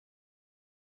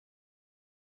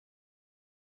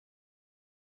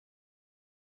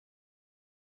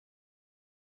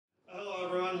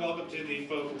everyone. Welcome to the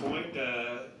Focal Point.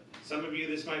 Some of you,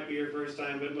 this might be your first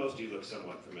time, but most of you look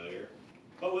somewhat familiar.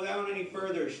 But without any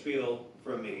further spiel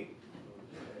from me,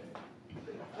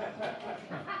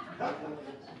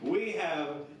 we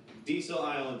have Diesel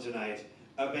Island tonight,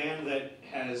 a band that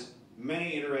has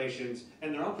many iterations,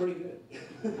 and they're all pretty good.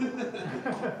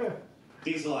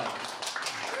 Diesel Island.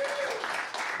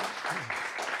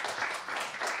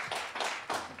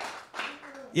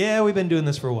 Yeah, we've been doing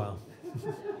this for a while.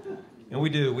 And we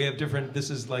do. We have different, this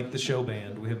is like the show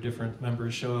band. We have different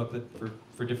members show up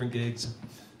for different gigs.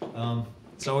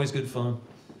 It's always good fun.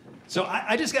 So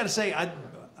I just got to say,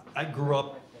 I grew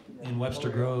up in Webster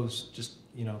Groves, just,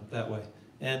 you know, that way.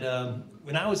 And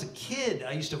when I was a kid,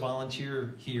 I used to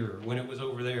volunteer here when it was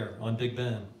over there on Big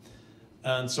Ben.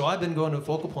 And so I've been going to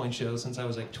Focal Point shows since I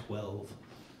was like 12.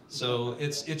 So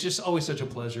it's just always such a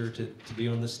pleasure to be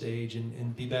on the stage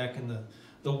and be back in the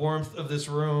warmth of this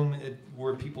room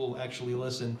where people actually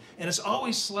listen. And it's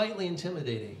always slightly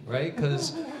intimidating, right?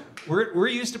 Because we're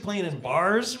used to playing in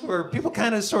bars where people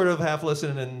kind of sort of half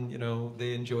listen and, you know,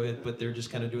 they enjoy it, but they're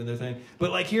just kind of doing their thing. But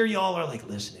like here, y'all are like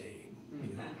listening.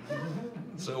 You know?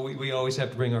 So we always have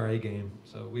to bring our A game.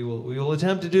 So we will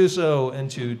attempt to do so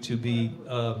and to be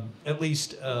at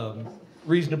least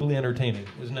reasonably entertaining.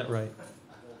 Isn't that right?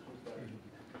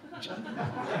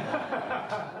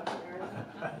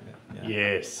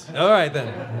 Yes. All right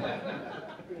then.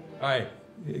 All right.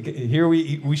 Here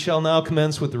we shall now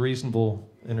commence with the reasonable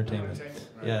entertainment.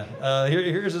 Yeah.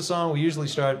 Here's a song we usually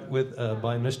start with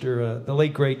by the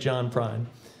late great John Prine.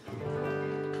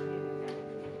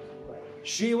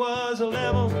 She was a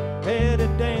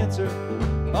level-headed dancer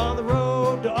on the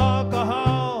road to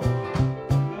alcohol.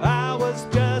 I was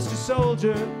just a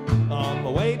soldier on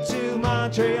my way to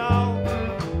Montreal.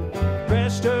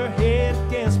 Pressed her head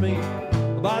against me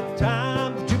about the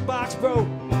time the jukebox broke.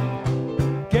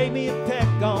 Gave me a peck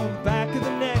on the back of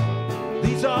the neck.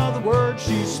 These are the words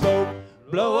she spoke.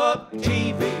 Blow up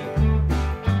TV,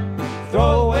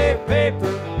 throw away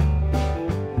paper,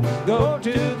 go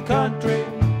to the country,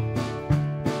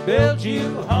 build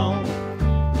you a home,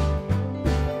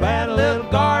 plant a little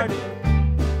garden,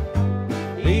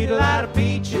 eat a lot of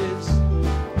peaches,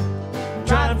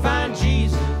 try to find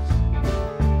Jesus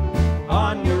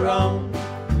on your own.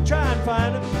 Try and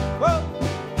find him. Whoa.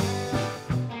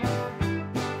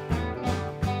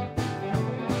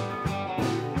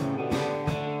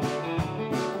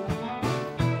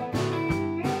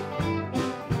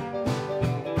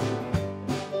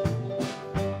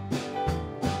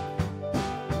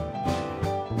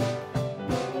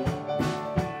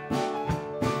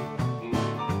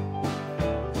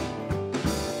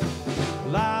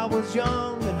 Well, I was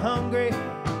young and hungry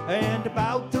and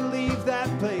about to leave that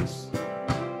place.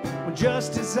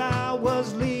 Just as I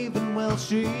was leaving, well,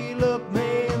 she looked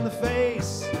me in the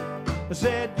face. I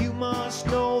said, you must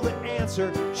know the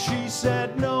answer. She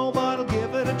said, no, but I'll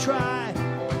give it a try.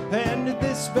 And to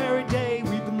this very day,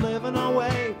 we've been living our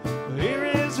way. Here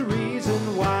is the reason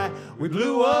why. We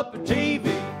blew up a TV,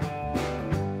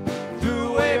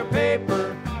 threw away her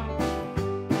paper,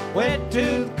 went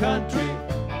to the country,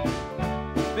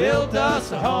 built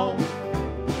us a home,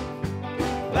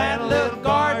 plant a little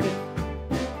garden,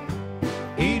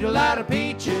 eat a lot of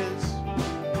peaches,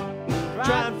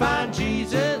 try and find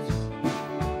Jesus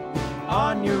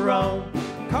on your own.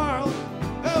 Carl,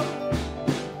 go!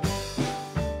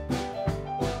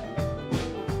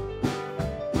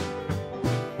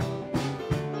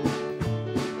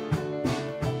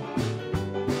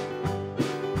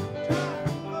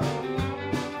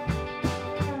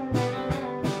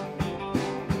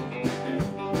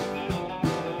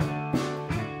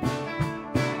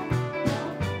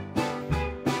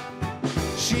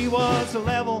 She was a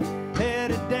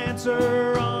level-headed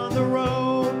dancer on the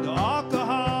road to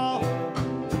alcohol.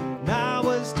 And I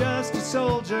was just a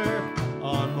soldier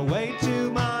on my way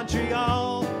to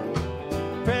Montreal.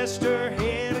 Pressed her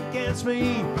head against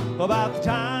me about the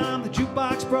time the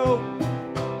jukebox broke.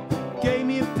 Gave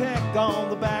me a peck on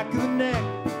the back of the neck.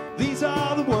 These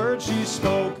are the words she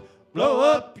spoke. Blow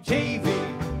up your TV,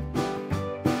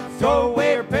 throw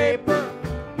away her paper,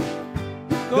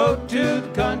 go to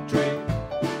the country,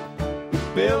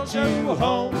 build you a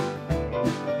home,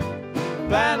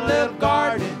 plant a little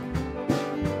garden,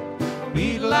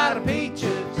 eat a lot of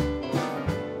peaches,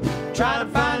 try to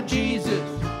find Jesus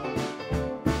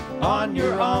on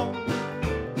your own.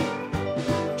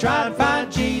 Try to find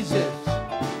Jesus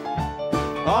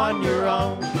on your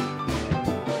own.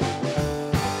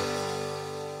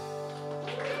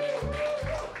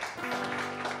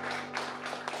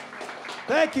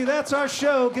 Thank you. That's our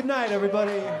show. Good night,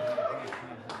 everybody.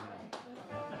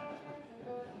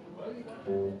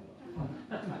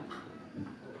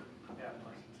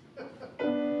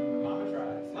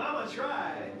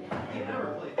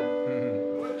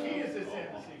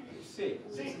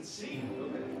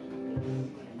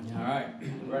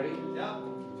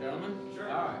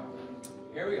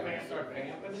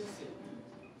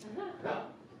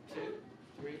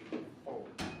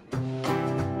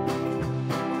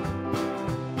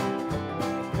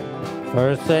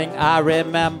 First thing I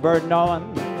remember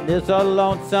knowing is a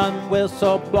lonesome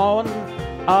whistle blowing,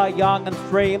 a youngin's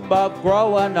dream of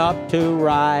growing up to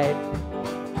ride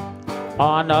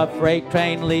on a freight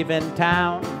train leaving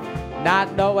town,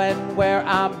 not knowing where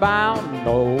I'm bound.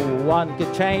 No one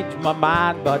could change my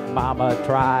mind, but Mama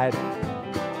tried.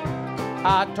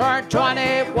 I turned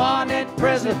 21 in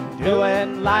prison,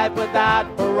 doing life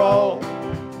without parole.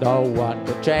 No one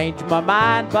could change my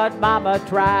mind, but Mama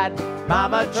tried.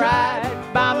 Mama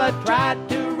tried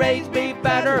to raise me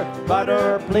better, but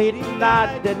her pleading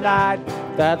not denied.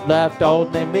 That left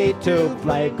only me to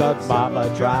blame, 'cause Mama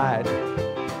tried.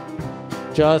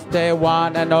 Just a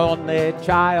one and only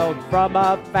child from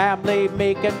a family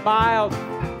meek and mild,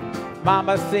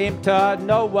 Mama seemed to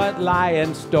know what lie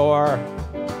in store.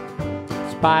 In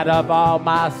spite of all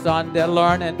my Sunday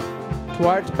learning,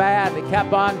 towards bad it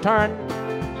kept on turning,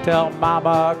 till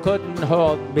Mama couldn't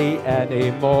hold me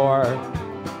anymore.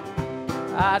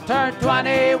 I turned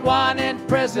 21 in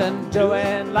prison,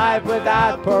 doing life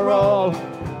without parole.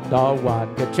 No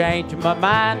one could change my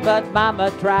mind, but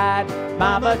Mama tried.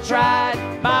 Mama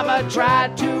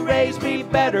tried to raise me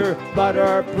better, but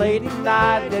her pleading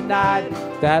I denied.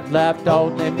 That left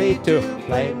only me to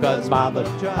blame, 'cause Mama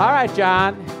tried. All right,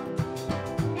 John.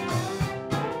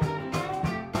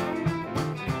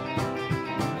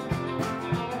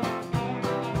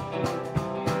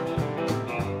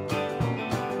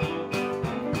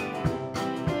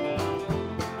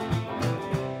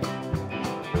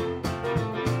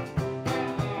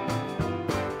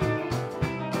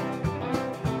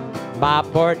 My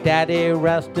poor daddy,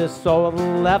 rest his soul,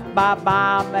 left my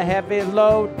mom a heavy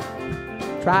load.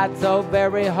 Tried so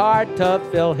very hard to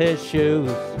fill his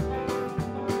shoes,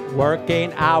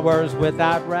 working hours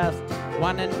without rest,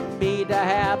 wanting me to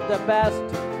have the best.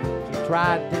 She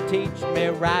tried to teach me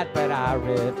right, but I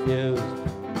refused.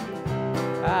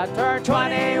 I turned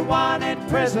 21 in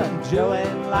prison,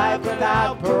 doing life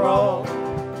without parole.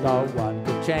 No one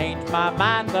could change my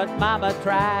mind, but Mama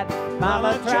tried.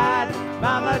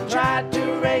 Mama tried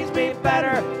to raise me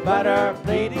better, but her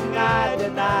pleading I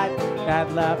denied.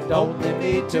 That left only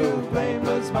me to blame,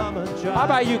 'cause Mama tried. How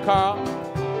about you, Carl?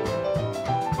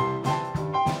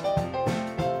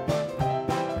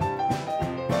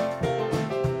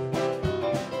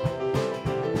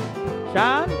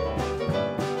 Sean?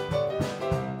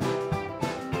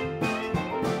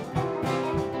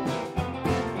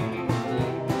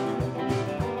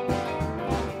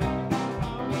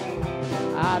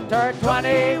 I turned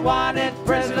 21 in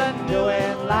prison,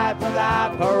 doing life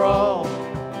without parole.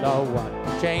 No one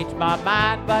changed my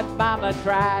mind, but Mama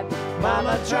tried.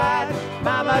 Mama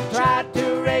tried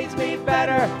to raise me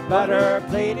better, but her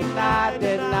pleading I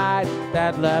denied.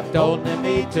 That left only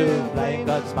me to blame,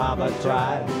 'cause Mama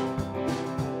tried.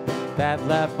 That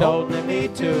left only me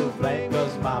to blame,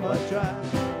 'cause Mama tried.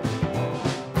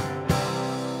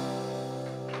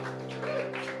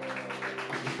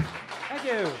 Thank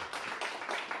you.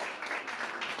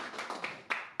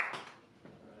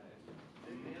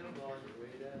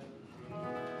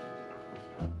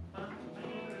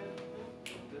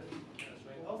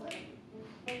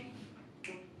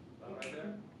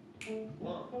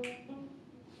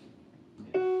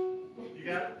 You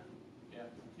got it? Yeah.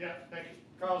 Yeah, thank you.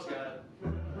 Carl's got it.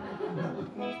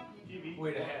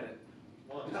 Way to have it.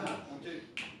 1, 2,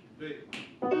 3.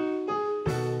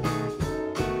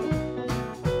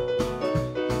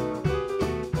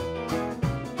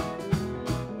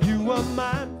 You were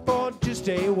mine for just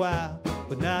a while,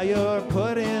 but now you're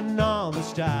putting on the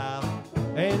style,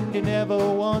 and you never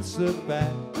once look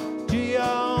back to your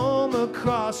home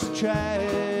across the track.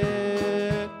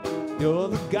 You're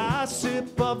the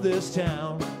gossip of this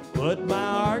town, but my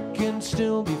heart can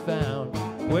still be found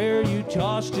where you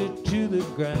tossed it to the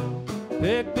ground.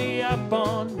 Pick me up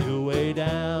on your way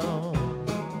down.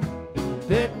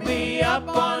 Pick me up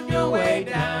on your way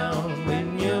down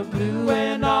when you're blue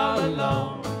and all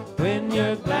alone. When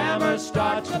your glamour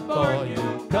starts to bore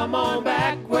you, come on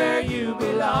back where you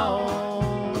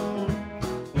belong.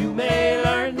 You may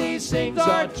learn these things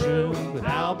are true, but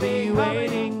I'll be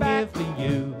waiting here for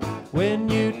you. When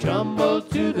you tumble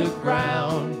to the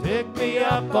ground, pick me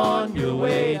up on your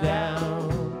way down.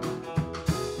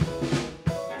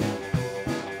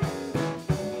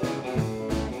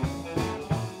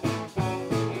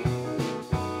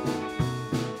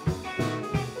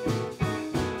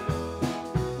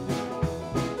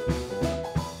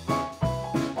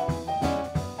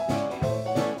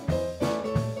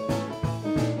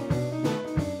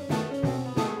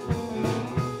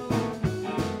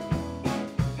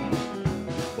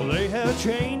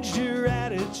 changed your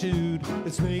attitude.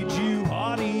 It's made you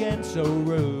haughty and so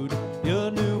rude.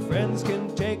 Your new friends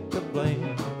can take the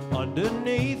blame.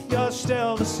 Underneath, you're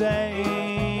still the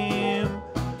same.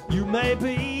 You may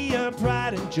be a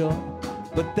pride and joy,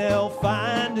 but they'll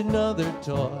find another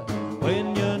toy.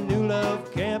 When your new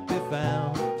love can't be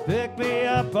found, pick me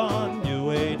up on your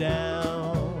way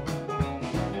down.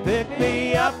 Pick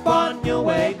me up on your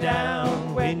way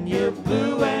down. When you're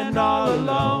blue and all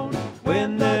alone,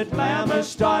 when the glamour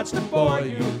starts to bore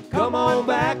you, come on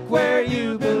back where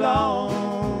you belong.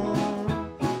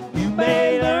 You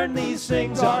may learn these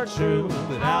things are true,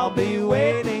 but I'll be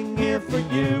waiting here for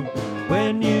you.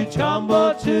 When you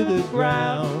tumble to the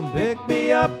ground, pick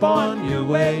me up on your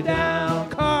way down.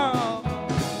 Carl!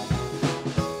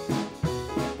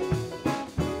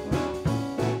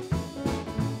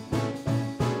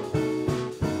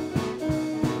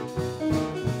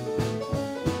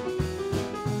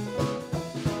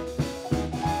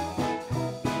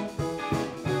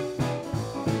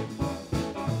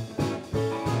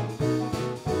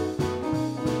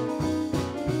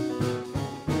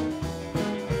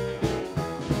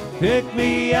 Pick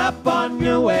me up on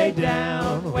your way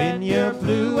down. When you're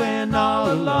blue and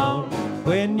all alone,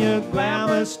 when your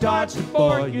glamour starts to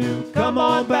bore you, come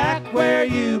on back where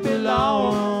you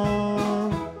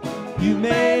belong. You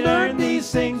may learn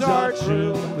these things are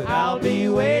true, but I'll be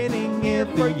waiting here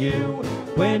for you.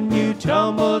 When you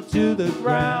tumble to the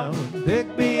ground,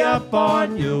 pick me up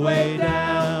on your way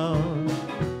down.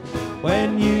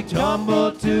 When you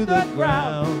tumble to the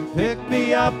ground, pick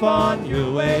me up on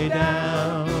your way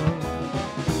down.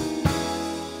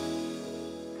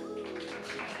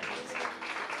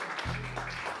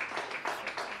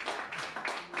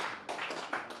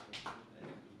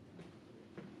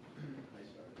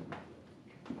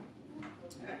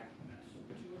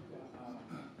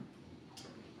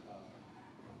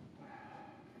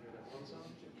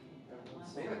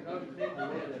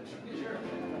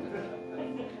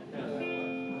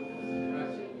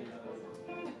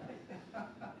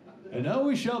 And now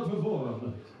we shall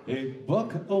perform a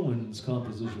Buck Owens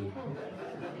composition.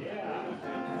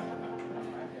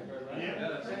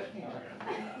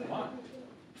 One,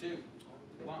 two,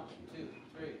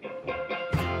 3.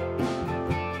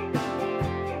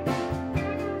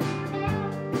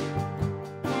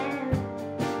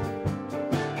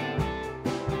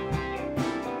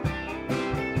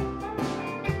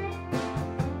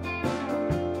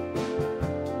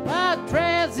 My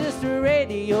transistor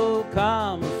radio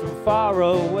comes from far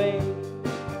away.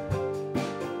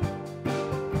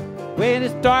 When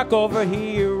it's dark over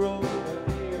here, over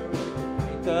there,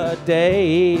 break a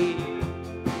day.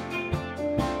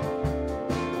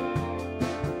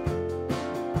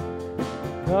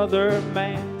 Other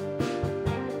man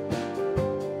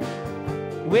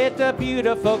with a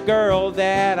beautiful girl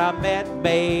that I met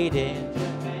made in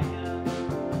Japan.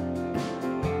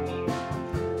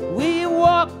 We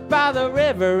walked by the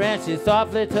river and she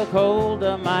softly took hold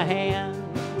of my hand.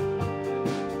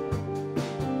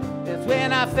 It's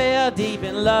when I fell deep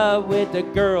in love with the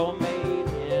girl made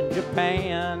in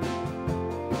Japan.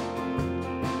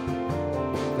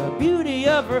 The beauty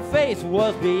of her face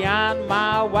was beyond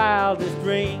my wildest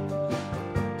dreams.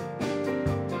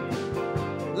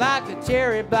 Like a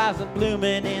cherry blossom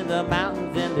blooming in the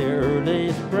mountains in the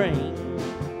early spring.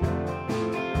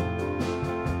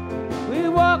 We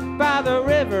walked by the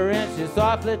river and she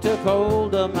softly took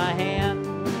hold of my hand.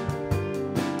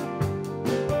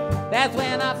 That's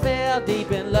when I fell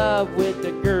deep in love with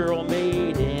the girl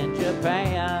made in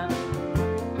Japan.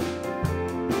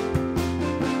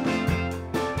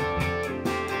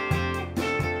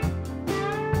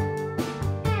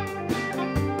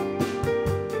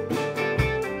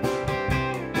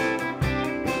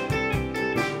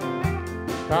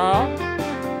 Carl?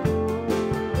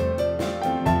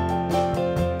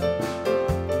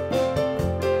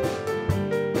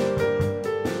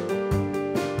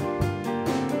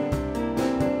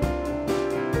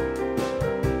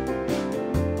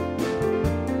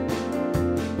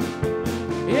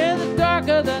 In the dark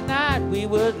of the night, we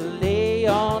would lay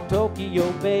on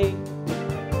Tokyo Bay.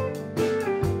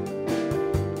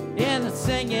 And the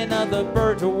singing of the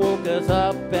birds woke us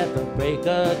up at the break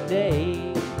of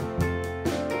day.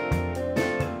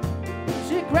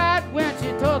 She cried when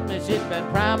she told me she'd been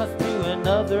promised to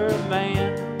another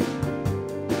man.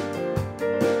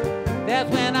 That's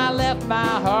when I left my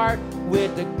heart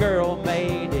with the girl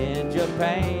made in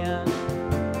Japan.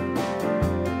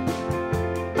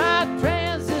 My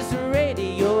transistor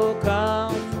radio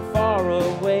comes from far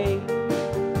away.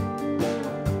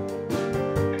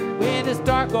 When it's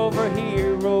dark over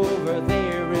here, over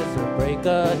there, it's a break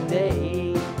of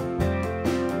day.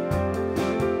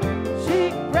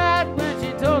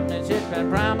 I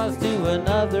promised to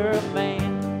another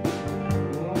man.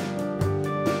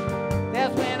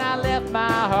 That's when I left my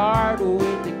heart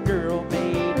with the girl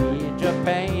made in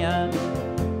Japan.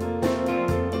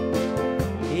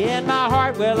 And my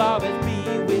heart will always be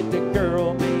with the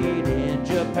girl made in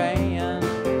Japan.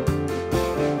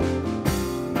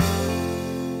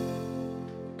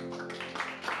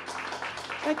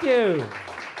 Thank you.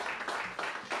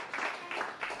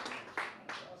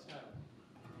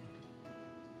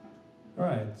 All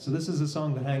right, so this is a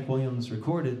song that Hank Williams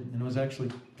recorded, and it was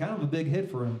actually kind of a big hit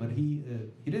for him, but he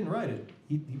didn't write it.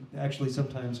 He actually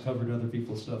sometimes covered other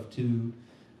people's stuff too.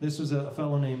 This was a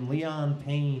fellow named Leon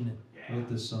Payne wrote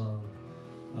this song.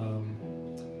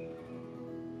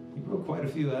 He wrote quite a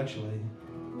few actually.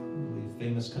 Really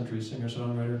famous country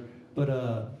singer-songwriter.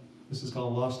 But this is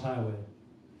called Lost Highway.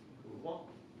 1,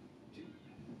 2,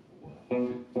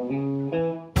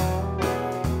 1.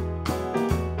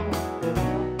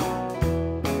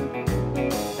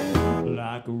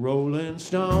 Like a rolling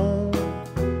stone,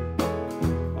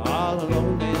 all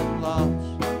alone and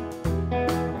lost,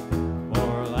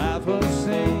 for a life of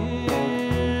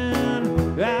sin,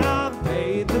 I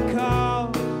paid the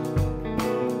cost.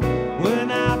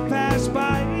 When I pass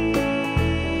by,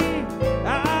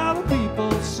 all the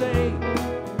people say,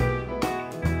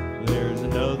 there's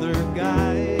another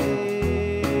guy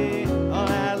on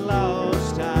that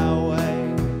lost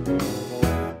highway.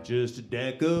 Just a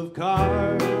deck of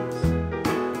cards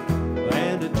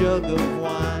and a jug of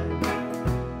wine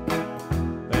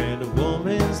and a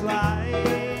woman's life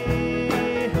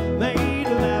made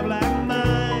a laugh like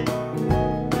mine.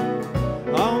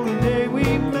 On the day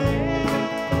we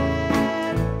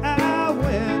met, I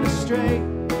went astray,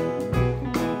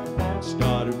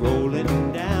 started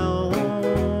rolling down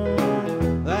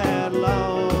that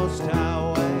lost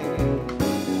highway.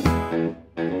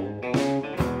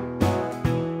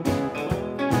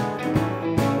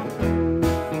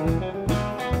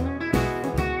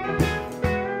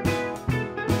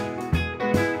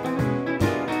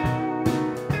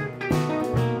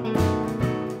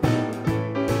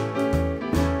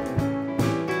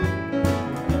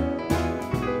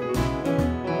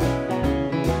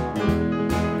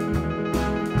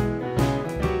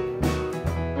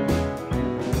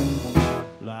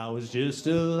 I was just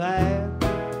a lad,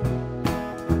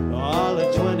 all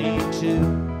at 22,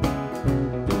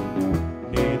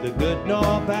 neither good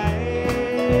nor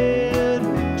bad,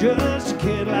 just a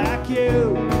kid like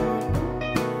you,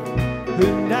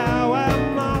 who now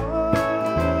I'm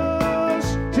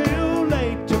lost, too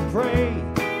late to pray,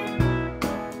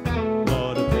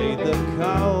 or to pay the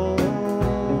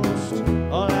cost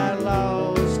on that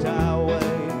lost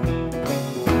highway.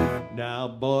 Now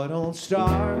boy, don't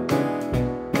start,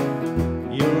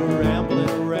 you're rambling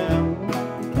around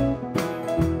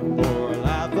for a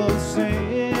life of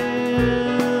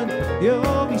sin.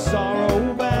 You'll be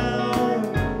sorrow bound.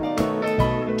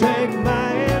 Take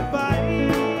my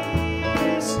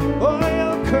advice, or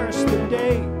you'll curse the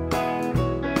day.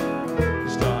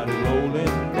 Started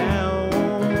rolling down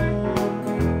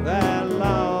that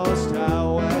lost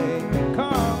highway.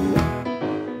 Come.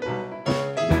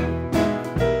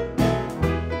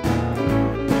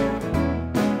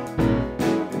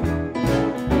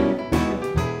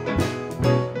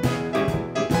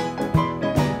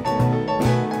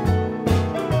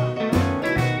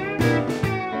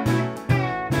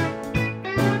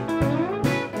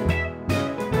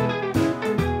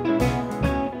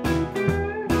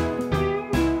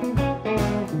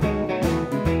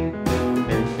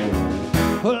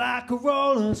 Like a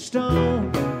rolling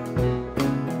stone,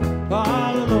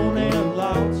 all alone and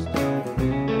lost,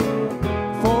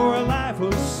 for a life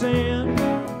of sin.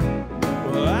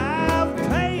 Well, I've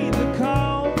paid the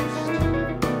cost.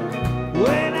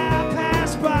 When I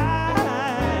pass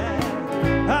by,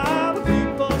 all the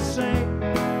people say,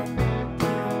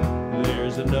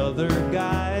 there's another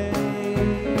guy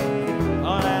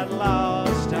on that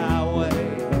lost highway.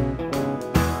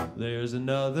 There's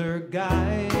another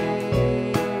guy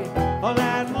on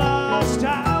that lost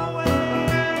highway.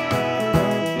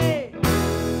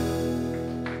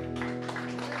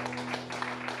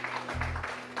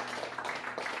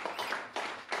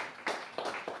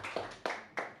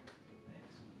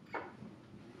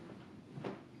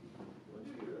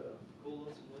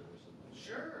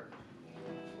 Sure.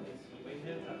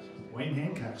 Wayne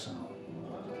Hancock song.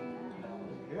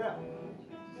 Yeah.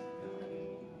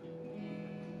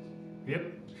 Yep,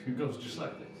 it goes just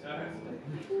like this.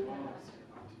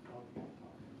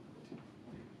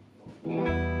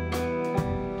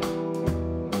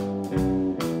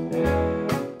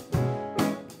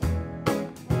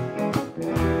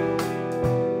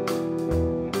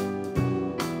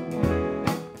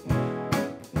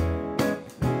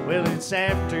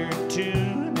 it's after 2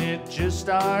 and it just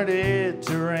started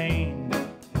to rain.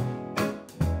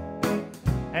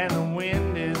 And the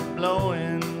wind is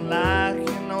blowing like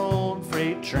an old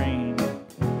freight train.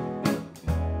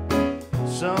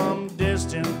 Some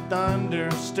distant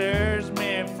thunder stirs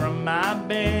me from my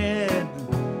bed.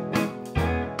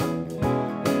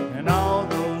 And all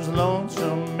those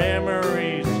lonesome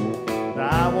memories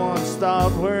that I once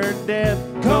thought were dead.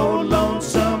 Cold,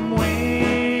 lonesome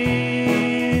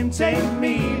wind, take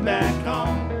me back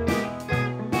home.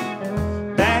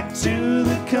 Back to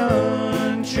the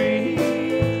country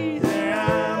where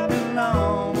I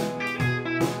belong.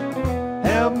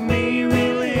 Help me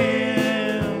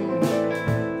relive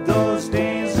those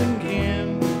days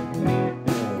again.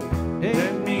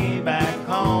 Take me back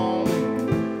home.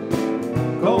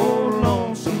 Cold,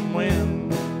 lonesome wind.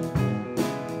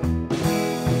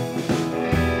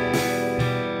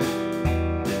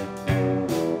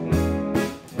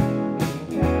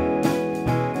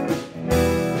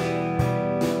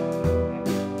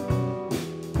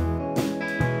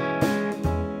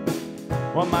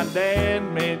 Well, my dad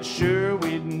made sure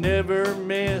we'd never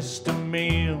missed a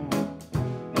meal.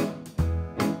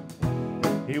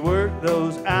 He worked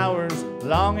those hours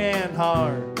long and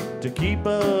hard to keep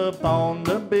up on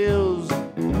the bills.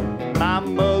 My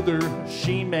mother,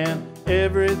 she meant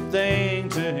everything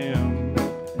to him.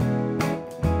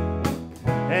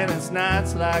 And it's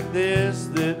nights like this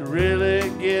that really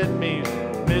get me,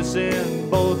 missing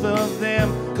both of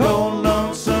them. Cold,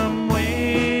 lonesome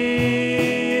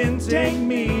wind, take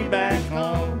me back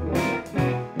home.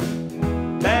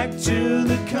 Back to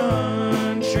the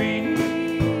country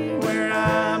where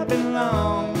I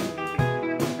belong.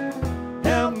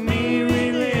 Help me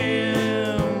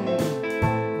relive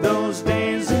those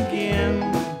days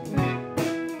again.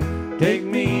 Take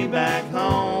me back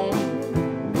home.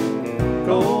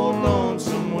 Cold,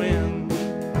 lonesome wind.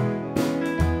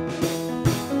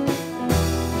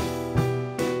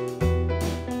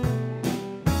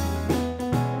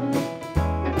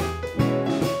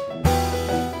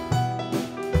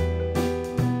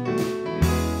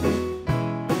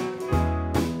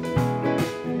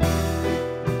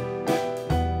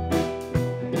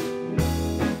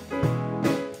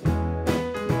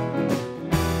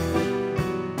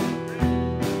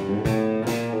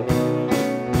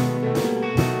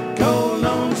 Cold,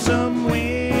 lonesome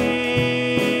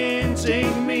wind,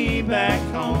 take me back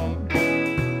home.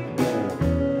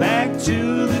 Back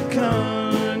to the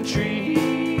country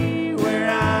where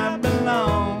I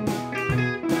belong.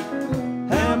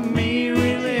 Help me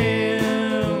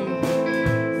relive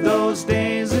those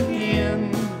days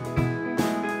again.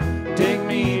 Take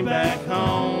me back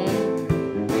home.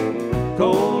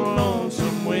 Cold,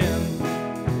 lonesome wind.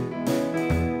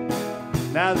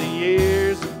 Now the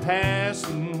years have passed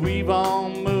and we've all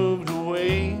moved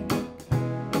away.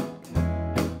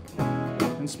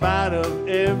 In spite of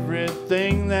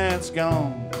everything that's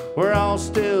gone, we're all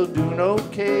still doing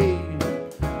okay.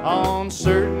 On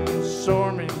certain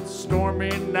stormy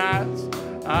nights,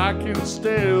 I can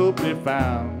still be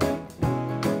found,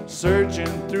 searching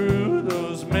through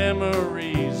those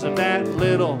memories of that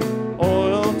little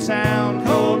oil town.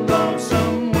 Cold,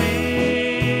 lonesome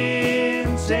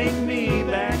wind, take me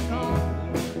back home.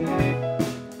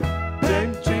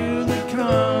 Back to the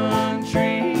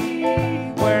country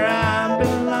where I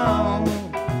belong.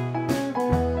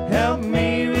 Help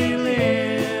me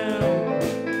relive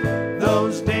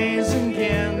those days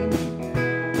again.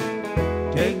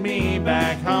 Take me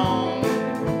back home.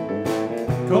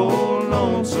 Cold,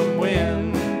 lonesome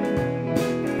wind.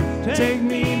 Take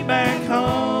me back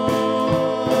home.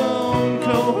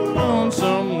 Cold,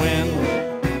 lonesome wind.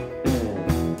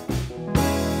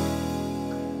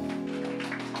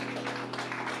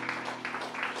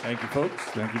 Thank you, folks.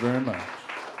 Thank you very much.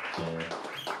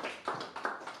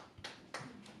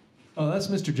 Oh, that's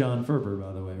Mr. Jon Ferber,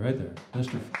 by the way, right there.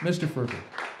 Mr. Ferber.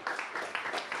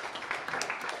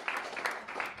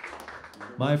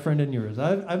 My friend and yours.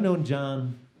 I've known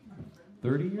John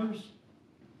 30 years?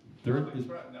 More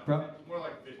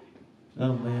like 50.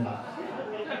 Oh, man.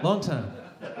 Long time.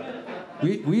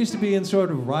 We used to be in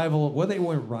sort of rival, well, they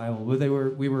weren't rival, but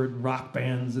we were in rock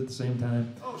bands at the same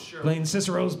time. Oh, sure. Playing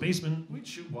Cicero's basement We'd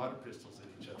shoot water pistols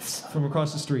at each other. from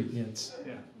across the street. Yeah, it's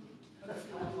Yeah.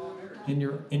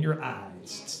 in your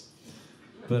eyes.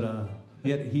 But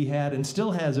yet he had and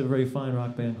still has a very fine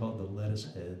rock band called the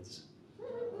Lettuce Heads.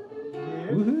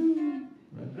 Woohoo!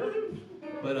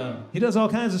 Right. But he does all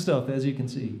kinds of stuff, as you can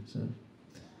see. So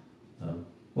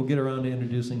we'll get around to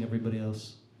introducing everybody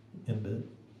else in a bit.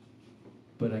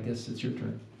 But I guess it's your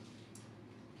turn.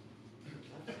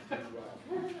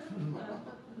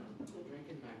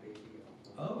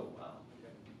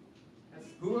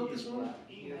 Who wrote this one?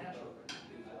 E natural.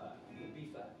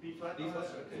 B-flat. B flat. B flat.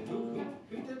 Okay.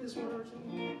 Who did this one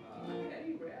originally?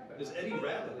 Eddie Rabbit. It's Eddie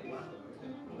Rabbit. Wow.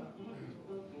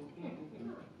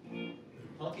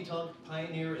 Honky tonk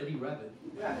pioneer Eddie Rabbit.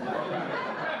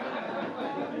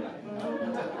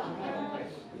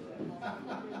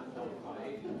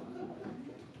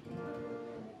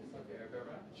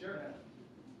 Sure.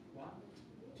 1,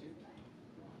 2.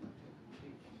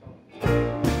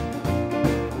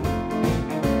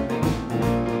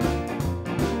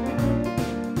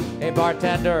 Hey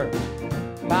bartender,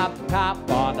 pop the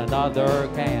top on another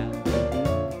can.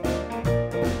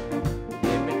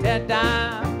 Give me 10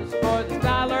 dimes for this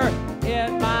dollar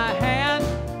in my hand.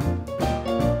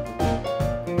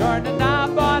 Turn the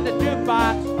knob on the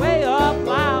jukebox way up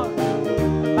loud.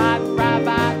 Might drive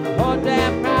out the whole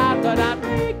damn crowd, but I'm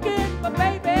taking my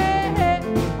baby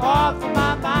off of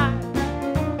my mind.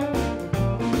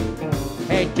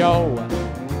 Hey Joe,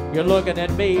 you're looking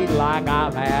at me like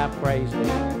I'm half crazy.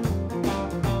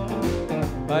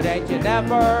 But ain't you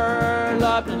never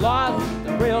loved and lost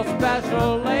a real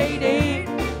special lady?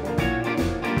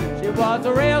 She was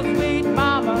a real sweet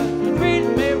mama, she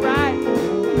treated me right.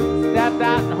 Stepped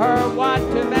out in her one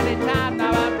too many times,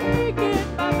 now I'm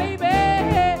taking my baby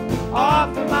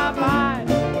off of my mind.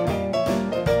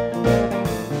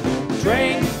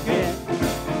 Drinking,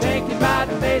 thinking about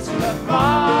the face of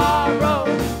tomorrow.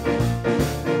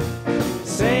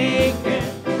 Sinking,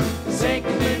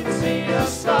 sinking in the sea of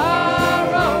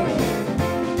sorrow.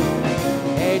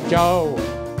 Hey Joe,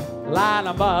 line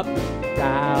 'em up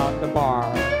down the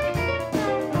bar.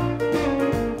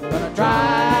 Gonna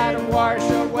try to wash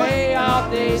away all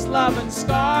these loving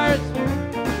scars.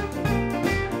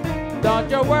 Don't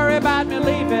you worry about me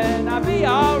leaving, I'll be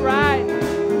alright.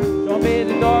 Show me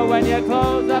the door when you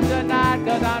close up tonight,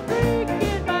 'cause I'm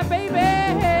taking my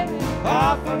baby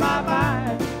off of my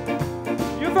mind.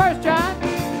 You first, John.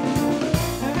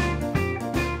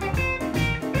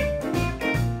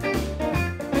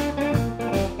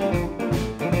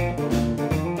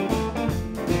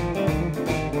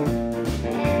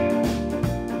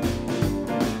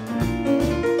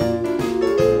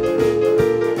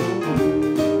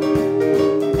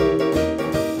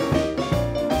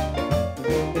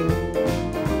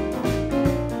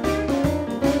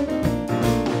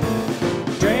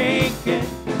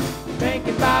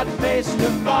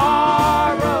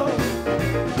 Tomorrow,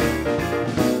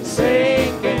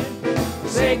 sinking,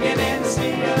 sinking in the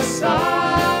sea of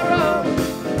sorrow.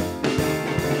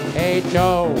 Hey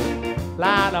Joe,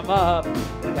 line 'em up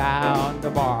down the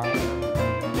bar.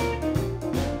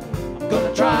 I'm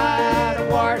gonna try to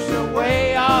wash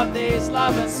away all these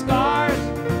loving scars.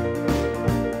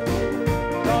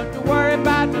 Don't you worry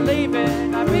about me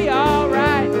leaving, I'll be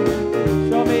alright.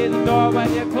 Show me the door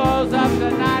when you close up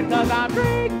tonight, 'cause I'm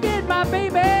drinking my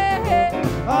baby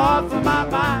off of my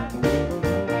mind.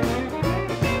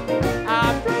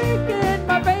 I'm drinking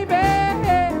my baby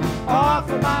off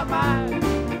of my mind.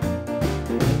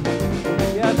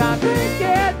 Yes, I'm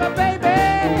drinking my baby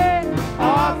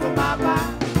off of my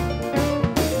mind.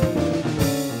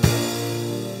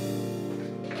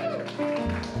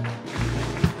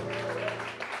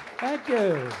 Thank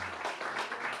you.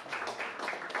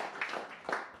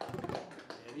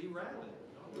 Eddie Rabbit.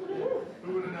 Who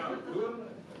would have known?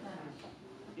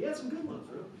 He had some good ones,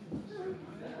 really.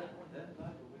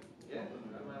 Yeah, am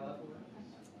I allowed to win?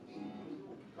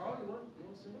 Carl, you want to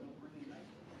sing?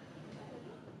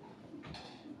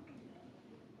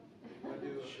 Want to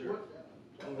do sure.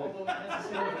 Although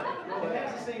it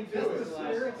has the same feel as the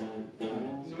last.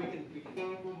 So we can.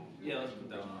 Yeah, let's put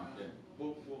that one on. Yeah.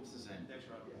 What's the same? Next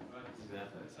round.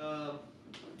 Exactly.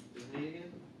 Is it me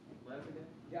again? Laugh again?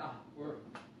 Yeah,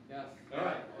 yes. All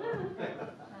right.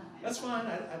 That's fine.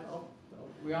 I'll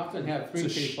We often have three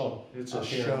It's a people it's a up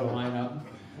here show. line up.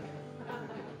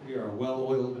 We are a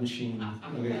well-oiled machine.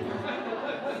 Okay.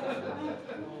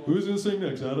 Who's gonna sing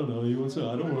next? I don't know. You want to sing?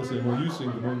 I don't want to sing. Well, you sing.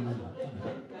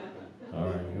 All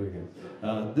right, here we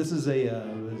go. This is you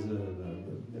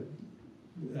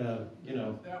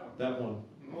know, that one.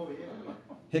 Oh, yeah.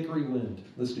 Hickory Wind.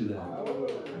 Let's do that.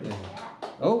 Yeah.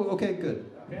 Oh, okay, good.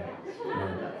 All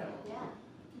right.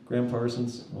 Graham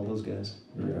Parsons, all those guys.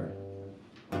 Here we are.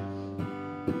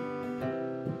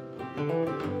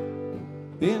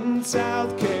 In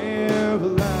South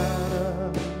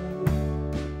Carolina,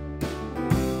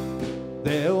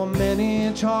 there were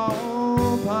many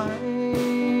tall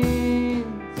pines.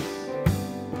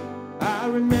 I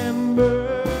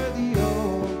remember the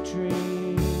oak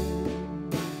trees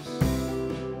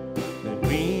that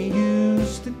we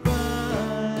used to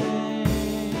climb.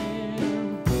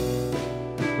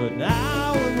 But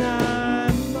now when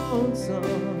I'm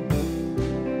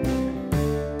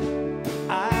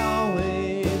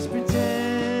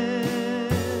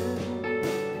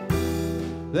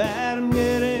that I'm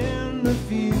getting the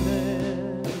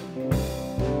feeling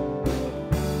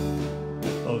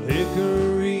of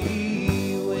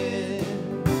hickory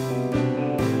wind.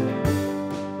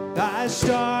 I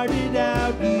started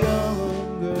out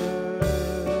younger,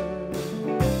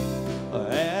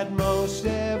 I had most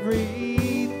everything,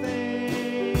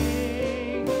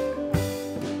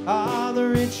 all the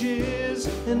riches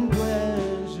and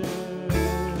pleasures.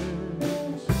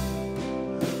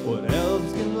 What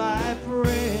else can life bring?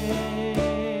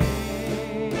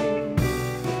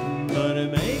 But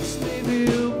it makes me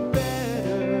feel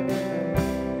better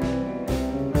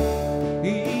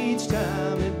each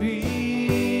time it begins,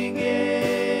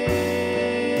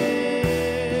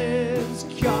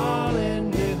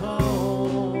 calling me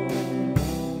home.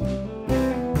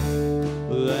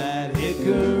 That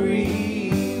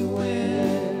hickory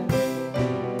wind.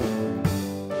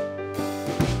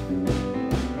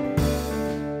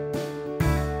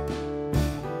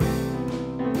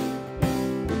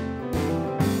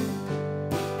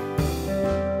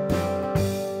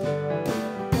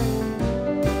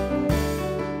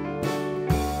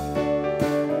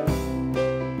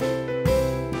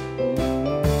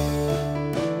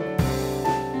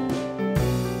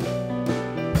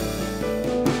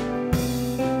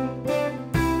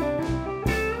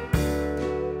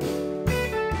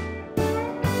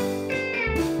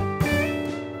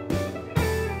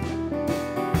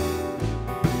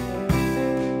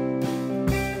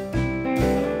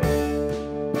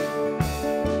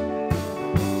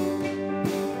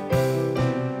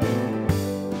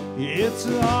 It's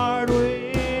a hard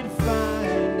way to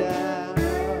find out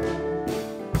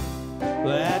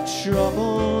that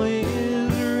trouble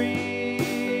is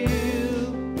real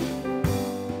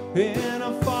in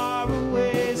a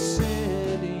faraway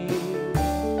city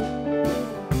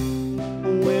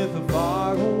with a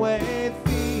faraway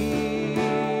feel.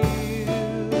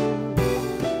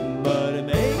 But it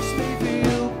makes me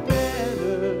feel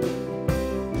better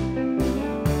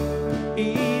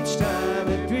each time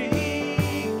it begins.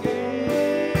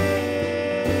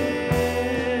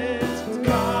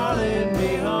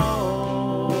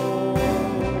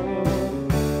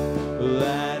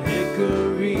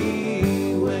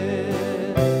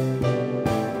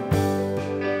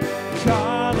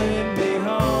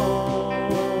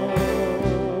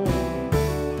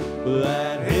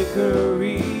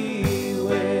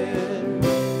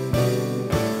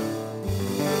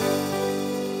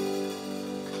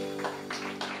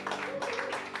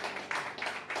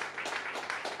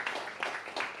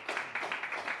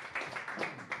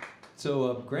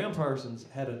 So Graham Parsons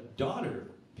had a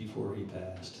daughter before he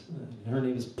passed. Her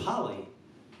name is Polly.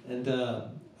 And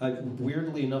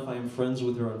weirdly enough, I am friends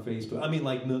with her on Facebook. I mean,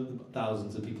 like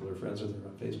thousands of people are friends with her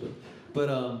on Facebook.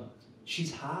 But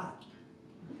she's hot.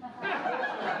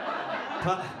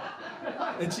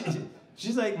 And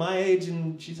she's like my age,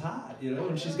 and she's hot, you know.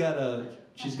 And she's got a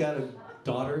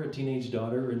daughter, a teenage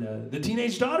daughter, and the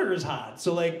teenage daughter is hot.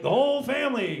 So like the whole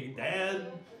family,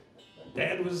 dad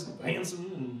was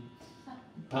handsome, and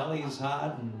Polly's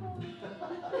hot, and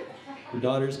her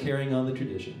daughter's carrying on the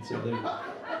tradition. So there you go.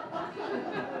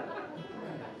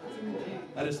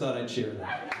 I just thought I'd share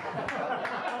that.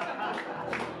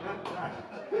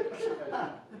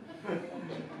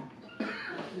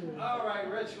 All right,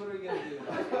 Rich, what are we going to do?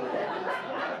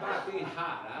 About being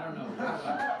hot, I don't know.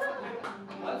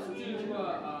 Let's do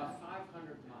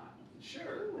 500 miles.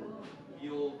 Sure.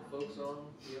 You old folks on?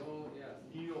 The old, yes.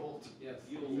 You old. Yes.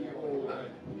 You old.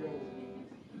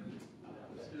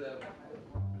 Let's do that one.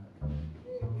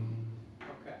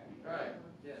 Okay. All right.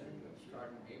 Yeah.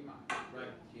 Starting 8 miles.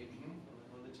 Right.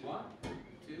 1,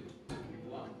 2,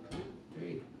 1, 2,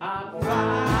 3. I'm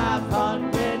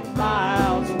 500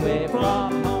 miles away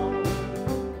from home.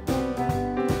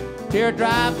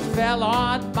 Teardrops fell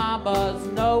on Mama's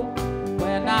note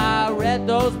when I read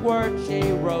those words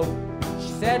she wrote. She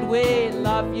said, "We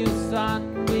love you,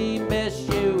 son, we miss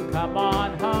you, come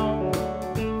on home."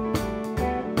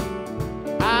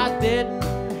 I didn't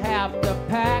have to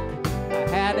pack, I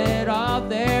had it all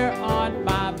there on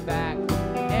my back.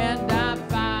 And I'm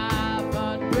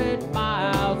 500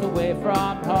 miles away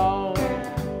from home.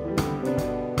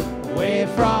 Away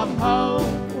from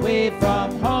home, away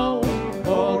from home,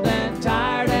 old and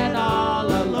tired and all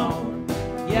alone.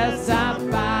 Yes, I'm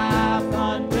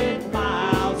 500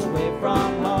 miles away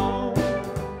from home.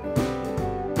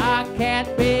 I can't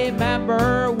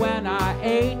remember when I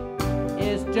ate,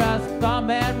 it's just come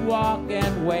and walk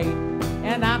and wait.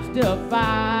 And I'm still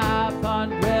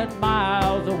 500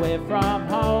 miles away from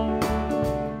home.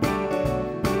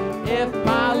 If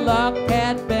my luck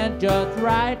had been just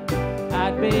right,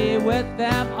 I'd be with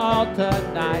them all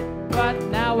tonight. But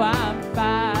now I'm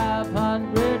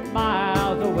 500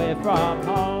 miles away from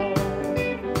home.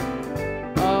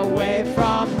 Away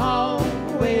from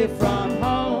home, away from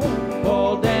home,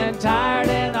 cold and tired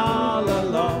and all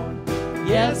alone.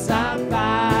 Yes, I'm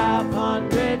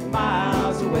 500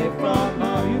 miles away from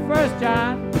home. You first,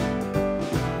 John.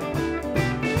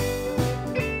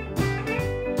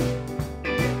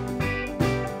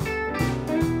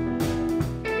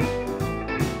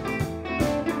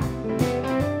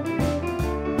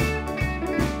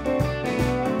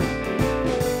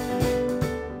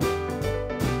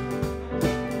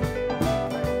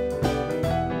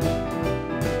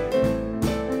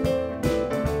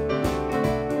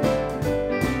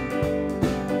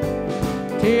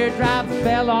 Teardrops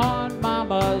fell on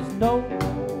Mama's note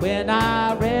when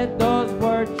I read those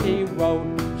words she wrote.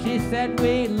 She said,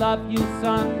 we love you,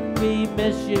 son, we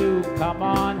miss you, come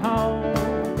on home.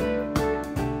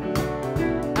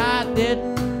 I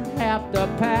didn't have to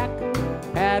pack,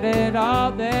 had it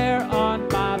all there on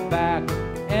my back,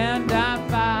 and I'm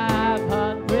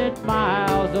 500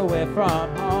 miles away from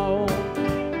home.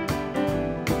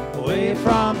 Away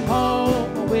from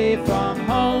home, away from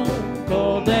home,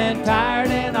 cold and tired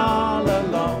and all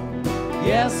alone.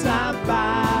 Yes, I'm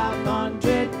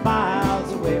 500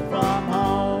 miles away from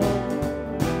home.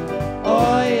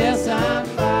 Oh, yes, I'm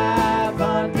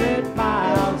 500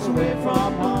 miles away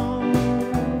from home.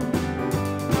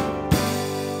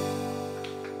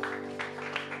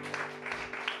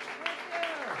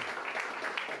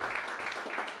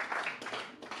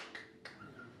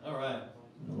 All right,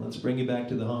 well, let's bring you back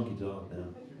to the honky tonk now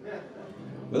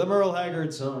with a Merle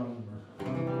Haggard song.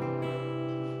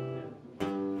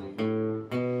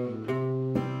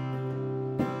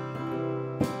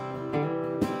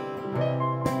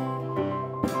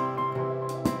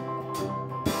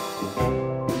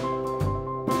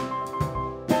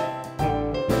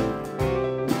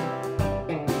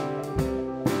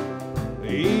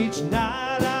 Each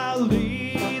night I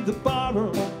leave the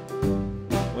barroom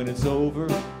when it's over.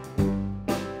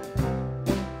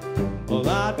 Well,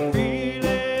 I'm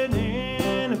feeling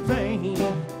anything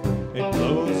at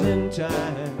closing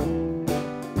time.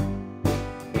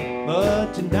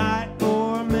 But tonight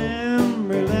poor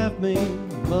memory left me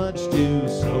much too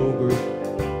sober.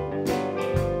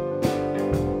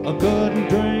 I couldn't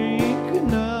drink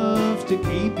enough to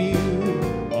keep you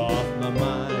off my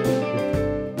mind.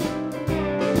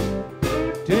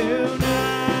 Tonight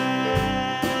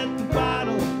the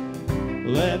bottle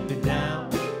let me down,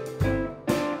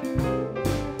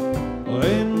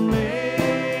 and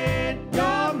let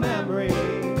your memory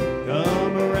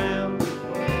come around.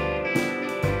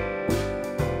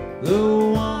 The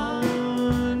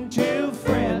one true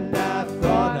friend I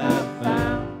thought I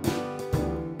found.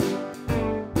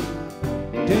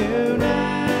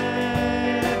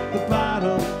 Tonight the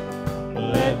bottle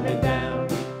let me down.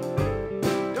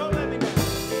 Don't let me down.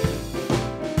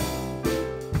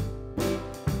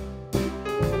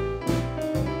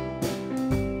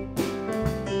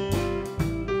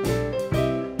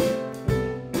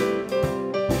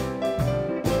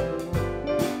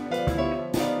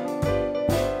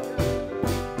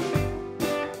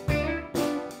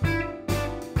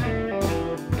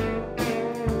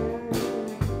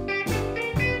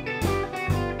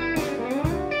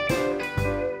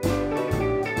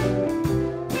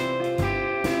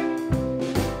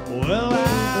 Well,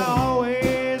 I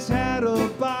always had a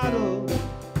bottle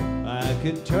I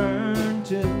could turn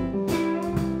to.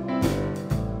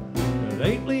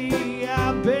 Lately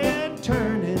I've been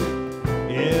turning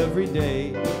every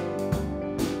day,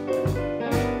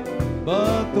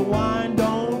 but the wine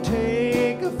don't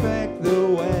take effect the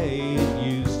way it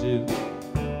used to,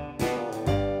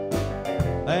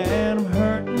 and I'm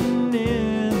hurting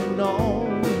in an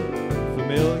old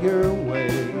familiar way.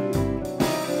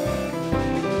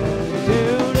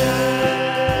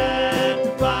 Tonight the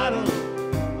bottle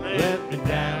let me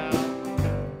down,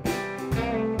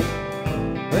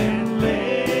 and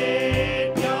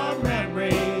let your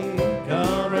memory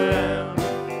come around.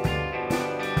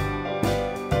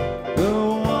 The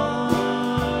one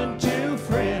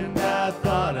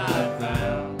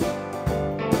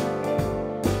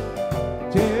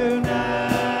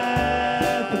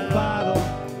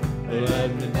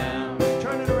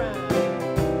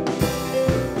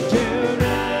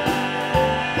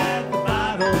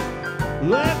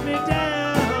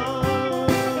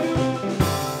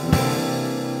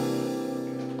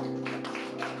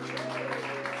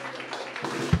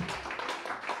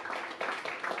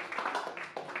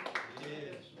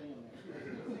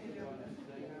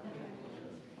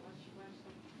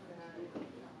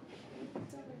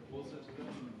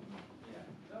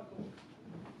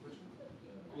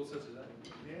Cool such as that.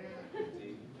 Yeah.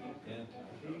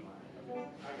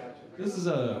 This is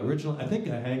a original, I think,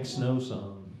 a Hank Snow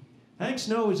song. Hank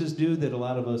Snow is this dude that a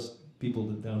lot of us people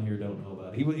down here don't know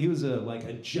about. He was like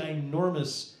a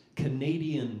ginormous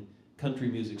Canadian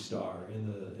country music star in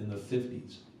the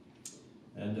 50s.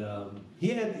 And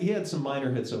he had some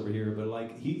minor hits over here, but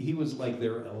like he was like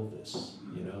their Elvis,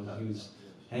 you know.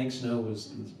 Hank Snow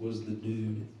was the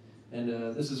dude, and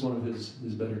this is one of his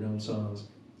better known songs.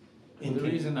 Well, the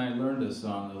reason I learned this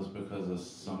song was because of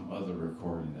some other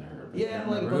recording I heard. Yeah,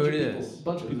 like a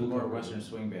bunch of people. More Western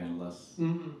swing band, less what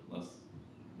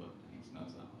Hank Snow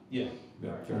sound like. Yeah,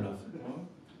 fair enough.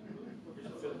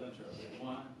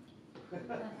 One,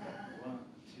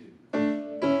 two.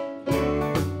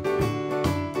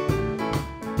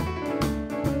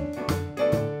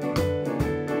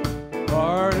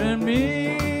 Pardon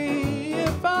me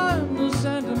if I'm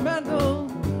sentimental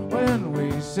when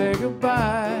we say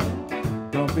goodbye.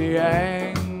 Don't be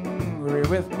angry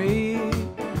with me,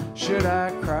 should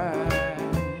I cry?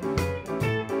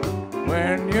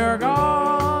 When you're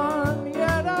gone,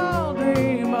 yet I'll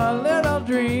dream a little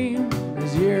dream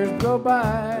as years go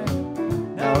by.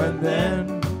 Now and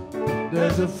then,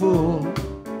 there's a fool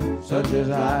such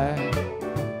as I.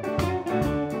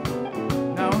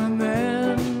 Now and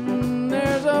then,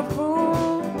 there's a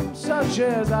fool such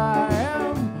as I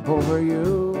am over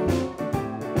you.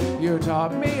 You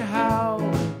taught me how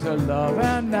to love,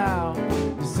 and now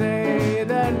you say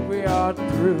that we are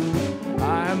through.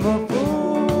 I'm a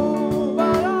fool,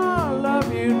 but I'll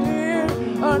love you, dear,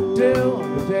 until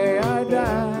the day I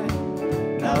die.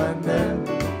 Now and then,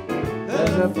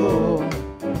 there's a fool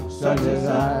such as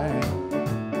I.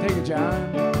 Take it,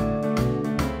 John.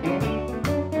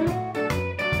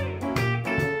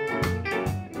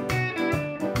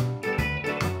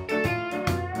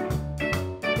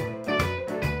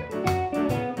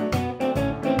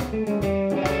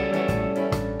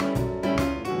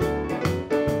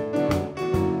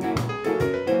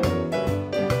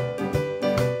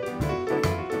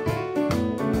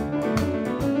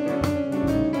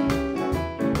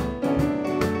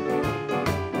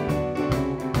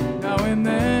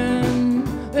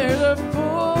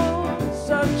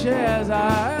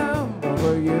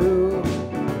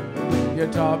 You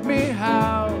taught me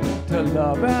how to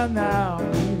love, and now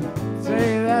you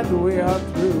say that we are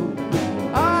through.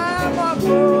 I'm a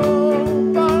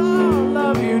fool, but I'll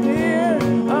love you, dear,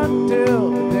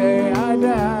 until the day I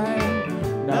die.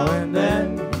 Now and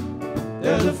then,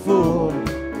 there's a fool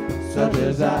such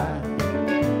as I.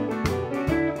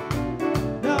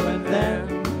 Now and then,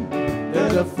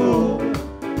 there's a fool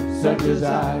such as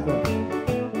I.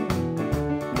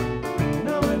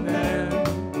 Now and then,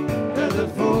 there's a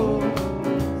fool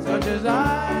such as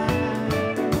I.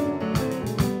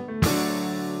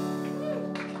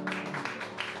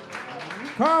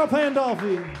 Carl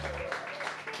Pandolfi.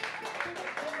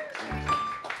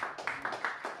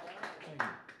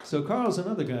 So Carl's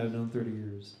another guy I've known 30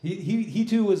 years. He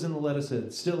too was in the Lettuce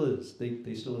Heads. Still is.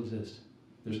 They still exist.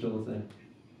 They're still a thing.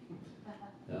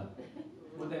 Yeah.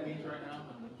 What that means right now?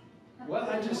 Well,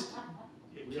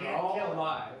 We're all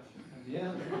alive.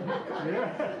 Yeah.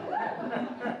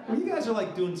 Well, you guys are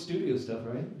like doing studio stuff,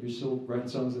 right? You're still writing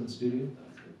songs in the studio,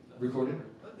 recording.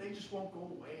 They just won't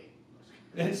go away.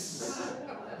 It's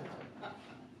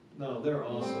no, they're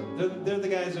awesome. They're the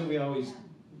guys that we always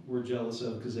were jealous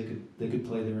of because they could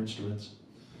play their instruments,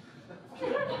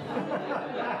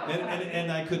 and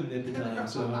I couldn't at the time,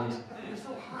 so I was.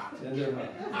 Yeah, they're hot.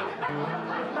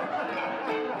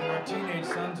 And our teenage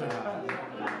sons are hot.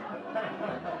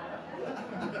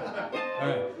 All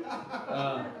right.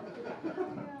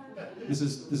 This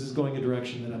is going a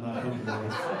direction that I'm not comfortable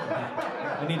with.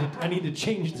 I need to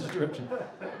change this direction.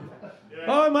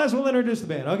 Oh, I might as well introduce the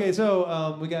band. Okay,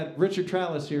 so we got Richard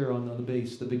Tralles here on the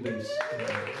bass, the big bass.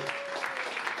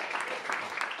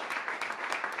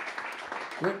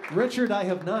 Richard, I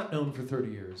have not known for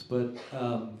 30 years, but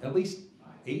at least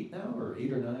 8 now, or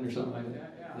 8 or 9 or something like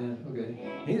that. Yeah. Okay.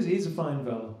 He's a fine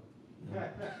fellow. Yeah.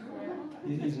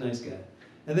 He's a nice guy.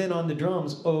 And then on the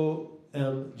drums,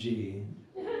 OMG.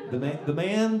 The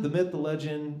man, the myth, the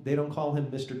legend. They don't call him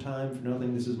Mr. Time for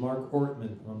nothing. This is Mark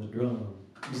Ortmann on the drum.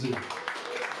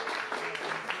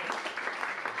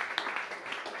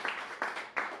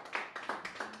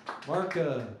 Mark,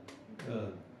 well,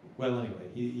 anyway,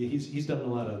 he's done a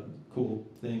lot of cool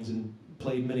things and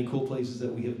played many cool places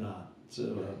that we have not.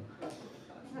 So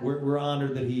we're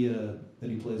honored that he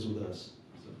plays with us.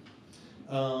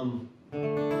 So,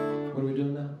 what are we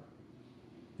doing now?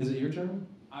 Is it your turn?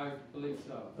 I believe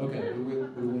so. Okay.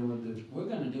 What do we want to do? We're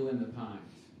going to do In the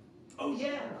Pines. Oh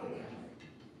yeah.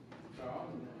 So,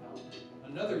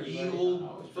 Another ye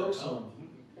old folk song.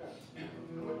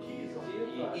 What key is it?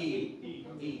 E. E.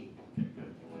 Okay, good.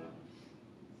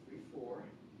 3, 4. All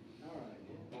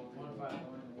right. 1, 5, 1,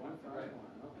 1, 5, 1.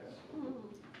 Okay.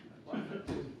 1,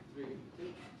 2, 3,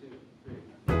 2, 2,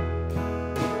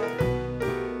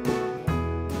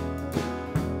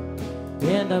 3.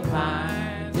 In the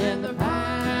pines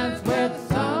where the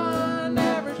sun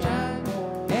never shines,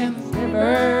 in the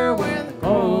river where the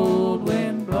cold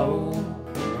wind blows.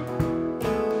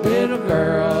 Little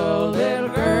girl,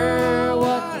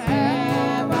 what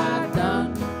have I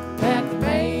done that's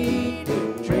made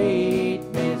you treat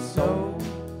me so?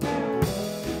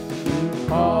 You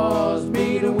caused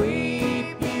me to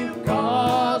weep, you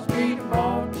caused me to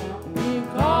mourn, you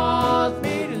caused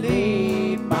me to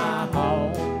leave my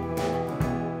home.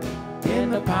 In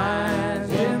the pines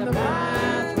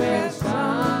where the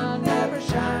sun never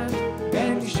shines,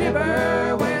 and you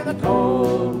shiver when the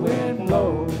cold wind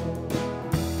blows.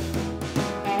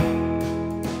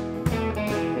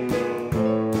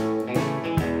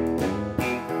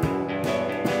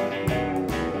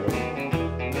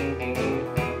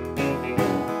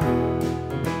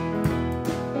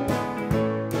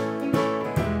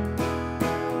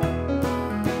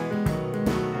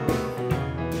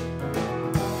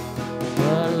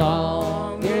 The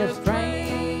longest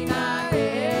train I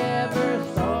ever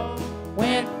saw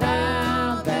went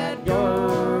down that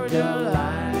Georgia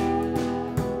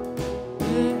line.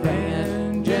 The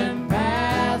engine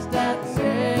passed at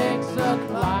 6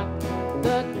 o'clock.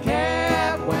 The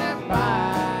cab went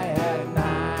by at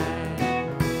 9.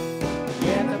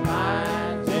 In the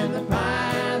pines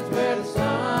where the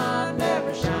sun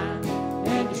never shines,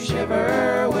 and you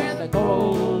shiver when the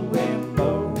cold wind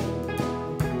blows.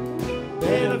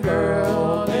 Little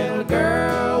girl,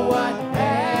 what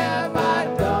have I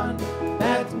done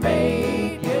that's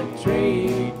made you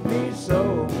treat me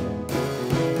so?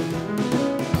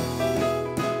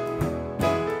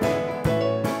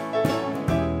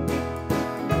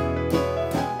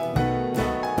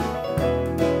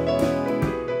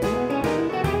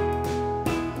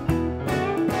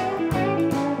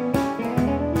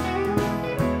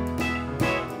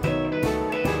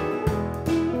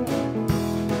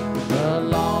 The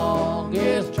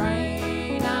longest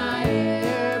train I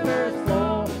ever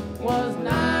saw was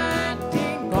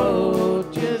 19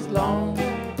 coaches long.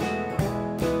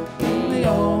 The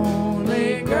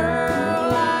only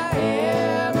girl I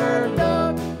ever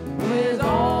loved was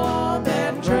on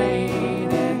that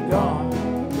train and gone.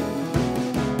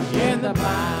 In the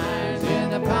pines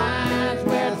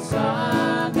where the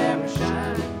sun never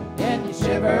shines, and you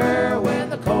shiver when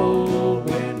the cold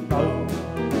wind blows.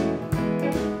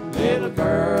 Little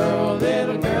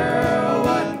girl,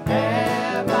 what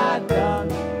have I done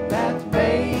that's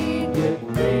made you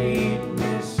treat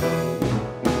me so?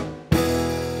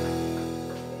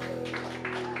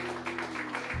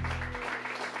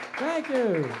 Thank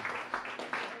you.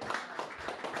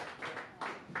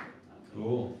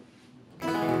 Cool.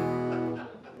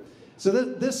 So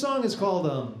this song is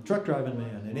called Truck Driving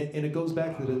Man, and it goes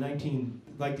back to the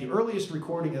the earliest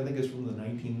recording I think is from the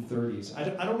 1930s.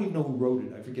 I don't even know who wrote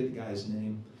it. I forget the guy's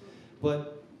name.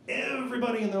 But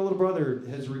everybody and their little brother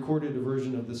has recorded a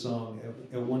version of the song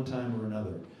at one time or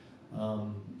another.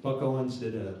 Buck Owens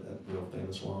did a real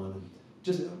famous one. And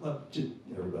just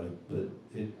everybody. But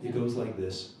it goes like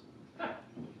this.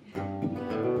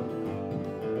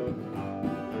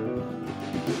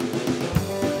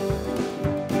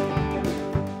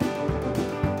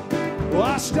 Well,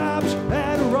 I stopped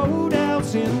at a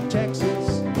roadhouse in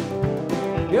Texas.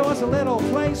 It was a little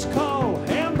place called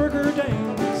Hamburger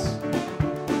Dames.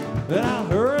 And I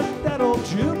heard that old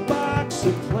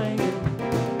jukebox playing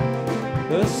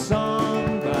a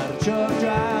song by the truck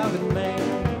driving man.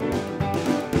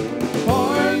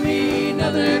 Pour me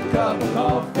another cup of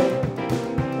coffee,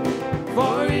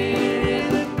 for it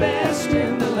is the best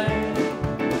in the land.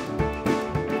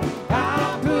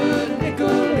 I'll put a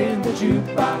nickel in the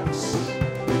jukebox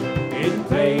and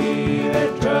play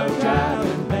that truck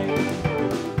driving man.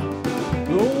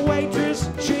 The waitress,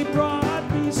 she brought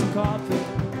me some coffee.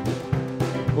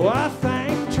 Oh, I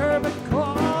thanked her but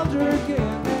called her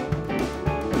again.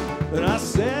 And I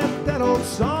said that old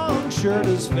song sure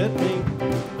does fit me,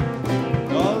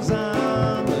 'cause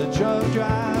I'm a truck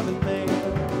driving man.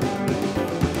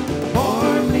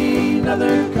 Pour me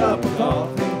another cup of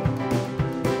coffee,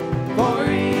 for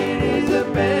it is the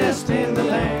best in the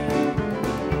land.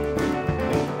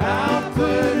 I'll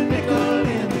put a nickel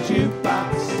in the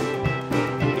jukebox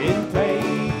and play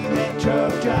that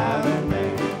truck driving man.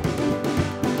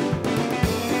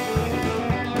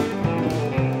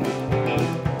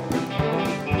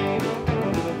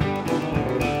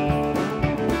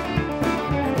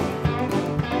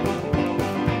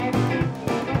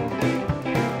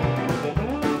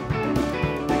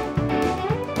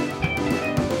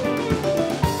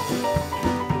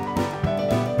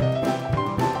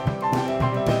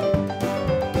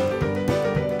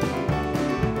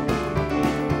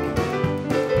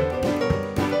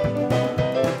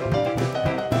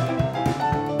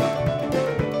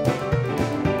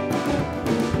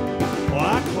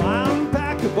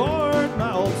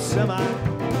 semi.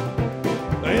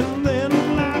 And then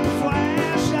like a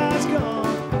flash I was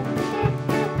gone.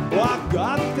 Oh, I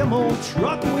got them old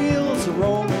truck wheels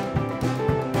rolling.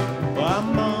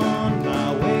 I'm on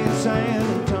my way to San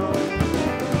Antonio.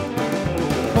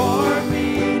 Pour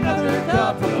me another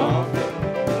cup of coffee,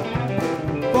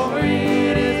 for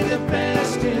it is the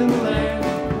best in the land.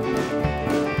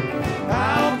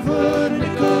 I'll put a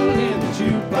nickel in the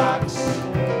jukebox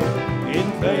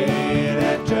and play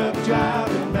that truck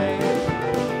driving man,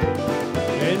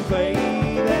 and play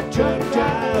that truck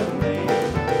driving man,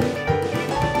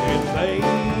 and play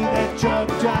that truck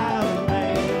driving man.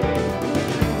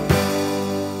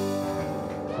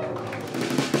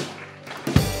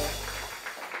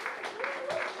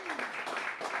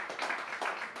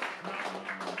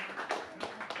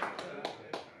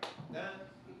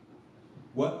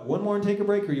 What? One more and take a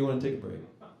break, or you want to take a break?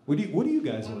 What do you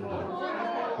guys want to do?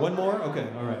 One more? Okay.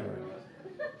 All right.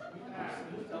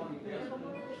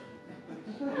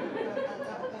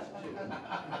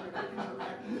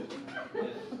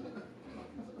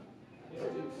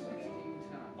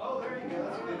 Oh, there you go.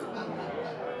 That's good.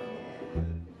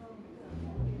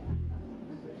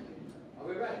 Are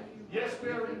we ready? Yes, we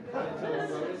are ready.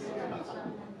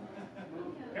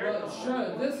 Well, sure.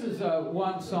 This is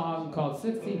one song called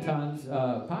 16 Tons,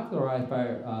 popularized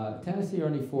by Tennessee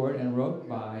Ernie Ford and wrote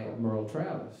by Merle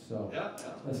Tralles. So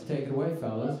let's take it away,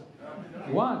 fellas.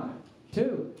 1,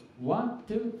 2, 1,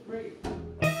 2, 3.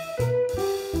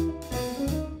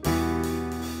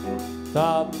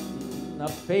 Some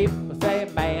people say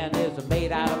man is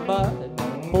made out of mud,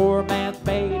 poor man's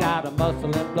made out of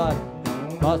muscle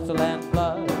and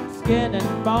blood, skin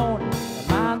and bone, a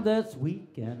mind that's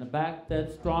weak and a back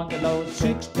that's strong. You load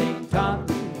 16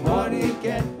 tons, what do you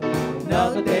get?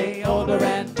 Another day older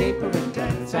and deeper and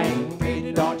the same.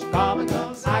 Peter, don't you call me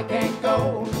 'cause I can't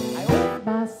go. I owe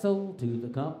my soul to the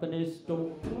company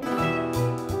store.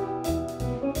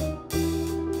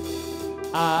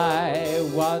 I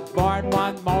was born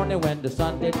one morning when the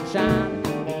sun didn't shine.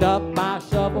 Picked up my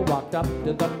shovel, walked up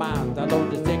to the mines. I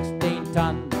loaded 16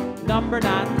 tons, number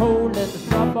 9 coal in the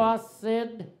scrub. I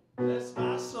said, Bless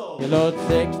my soul. you load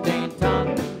 16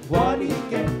 tons, what do you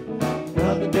get?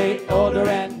 Another day older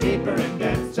and deeper in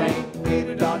debt. St.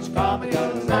 Peter, don't you call me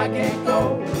 'cause I can't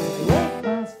go. I owe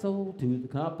my soul to the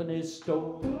company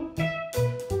store.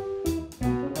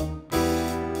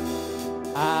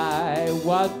 I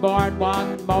was born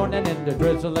one morning in the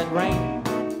drizzling rain,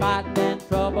 fighting in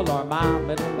trouble or my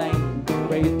middle name.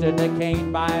 Raised in the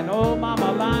cane by an old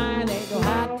mama line. Ain't no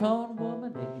high-tone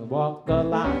woman, ain't no walk the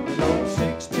line. No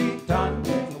 16 tons,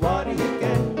 what do you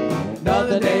get?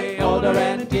 Another day older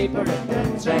and deeper in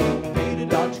debt. St. Peter,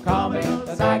 don't you call me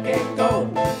 'cause I can't go.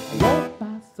 I owe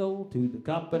my soul to the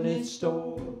company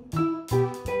store.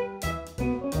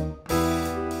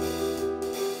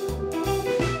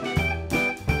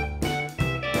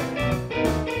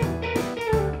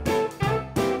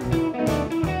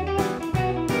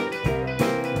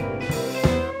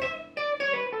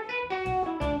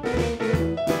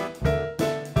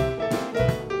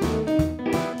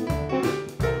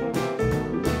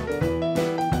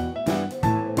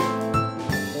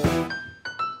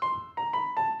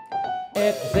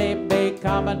 If you see me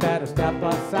coming, better step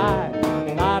aside.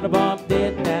 A lot of them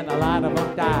didn't and a lot of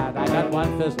them died. I got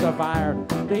one fist of iron,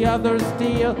 the other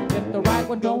steel. If the right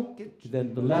one don't get you,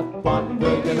 then the left one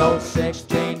will. You load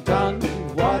 16 tons,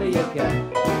 what do you get?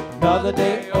 Another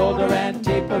day older and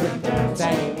deeper in debt.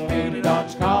 St. Peter, don't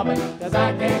you call me 'cause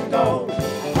I can't go. I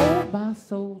owe my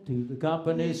soul to the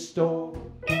company store.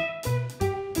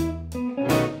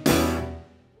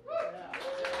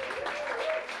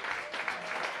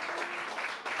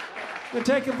 We're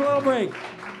gonna take a little break.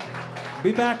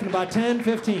 Be back in about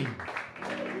 10-15.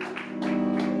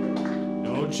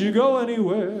 Don't you go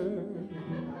anywhere.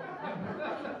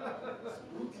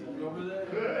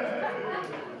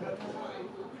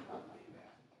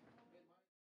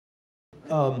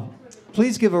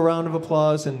 Please give a round of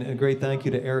applause and a great thank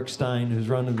you to Eric Stein, who's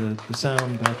running the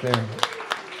sound back there.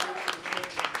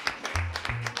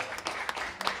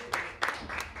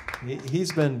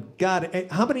 He's been, God,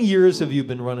 how many years have you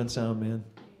been running sound, man?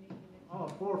 Oh,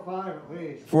 4 or 5 at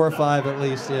least. 4 or 5 at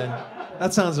least, yeah.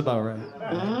 That sounds about right.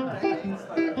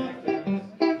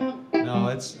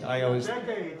 No, I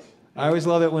always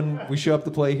love it when we show up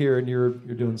to play here and you're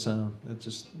doing sound.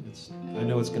 I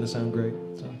know it's gonna sound great.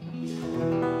 So.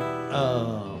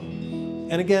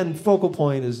 And again, Focal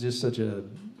Point is just such a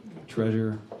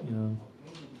treasure, you know.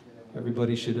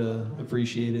 Everybody should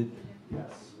appreciate it.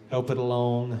 Help it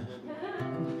along.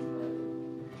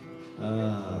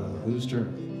 Whose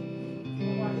turn?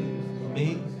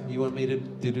 Me? You want me to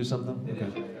do something?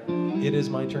 Okay. It is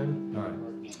my turn? All right.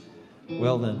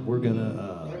 Well then, we're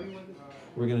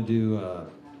gonna do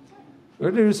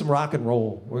some rock and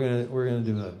roll. We're gonna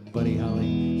do a Buddy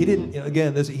Holly. He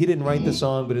didn't write the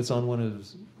song, but it's on one of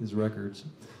his records.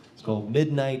 It's called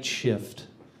Midnight Shift,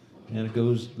 and it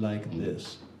goes like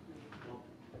this.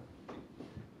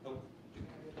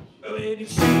 When you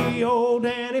see old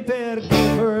Annie, better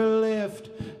give her a lift,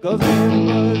 'cause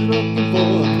everybody's looking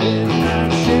for a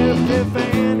midnight shift. If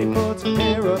Annie puts her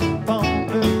hair up on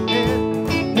her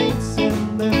head, paints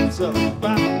and lips up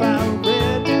about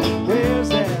red, wears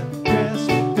that dress,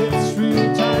 fits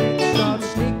real tight, starts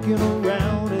sneaking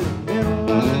around in the middle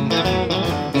of the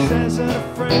night, says that a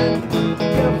friend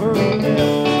give her a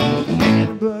lift.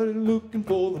 Anybody looking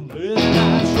for the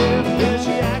midnight shift? Yeah,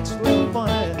 she acts a little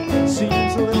funny,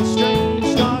 seems a little strange,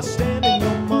 starts standing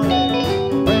your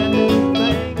money, brand new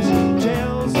things,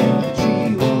 tells you that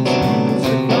she wants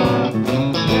music,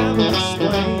 never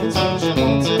explains how she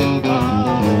wants it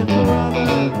all, and brother,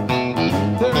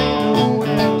 there ain't no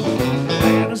else.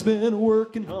 Anna's been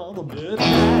working on the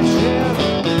midnight shift.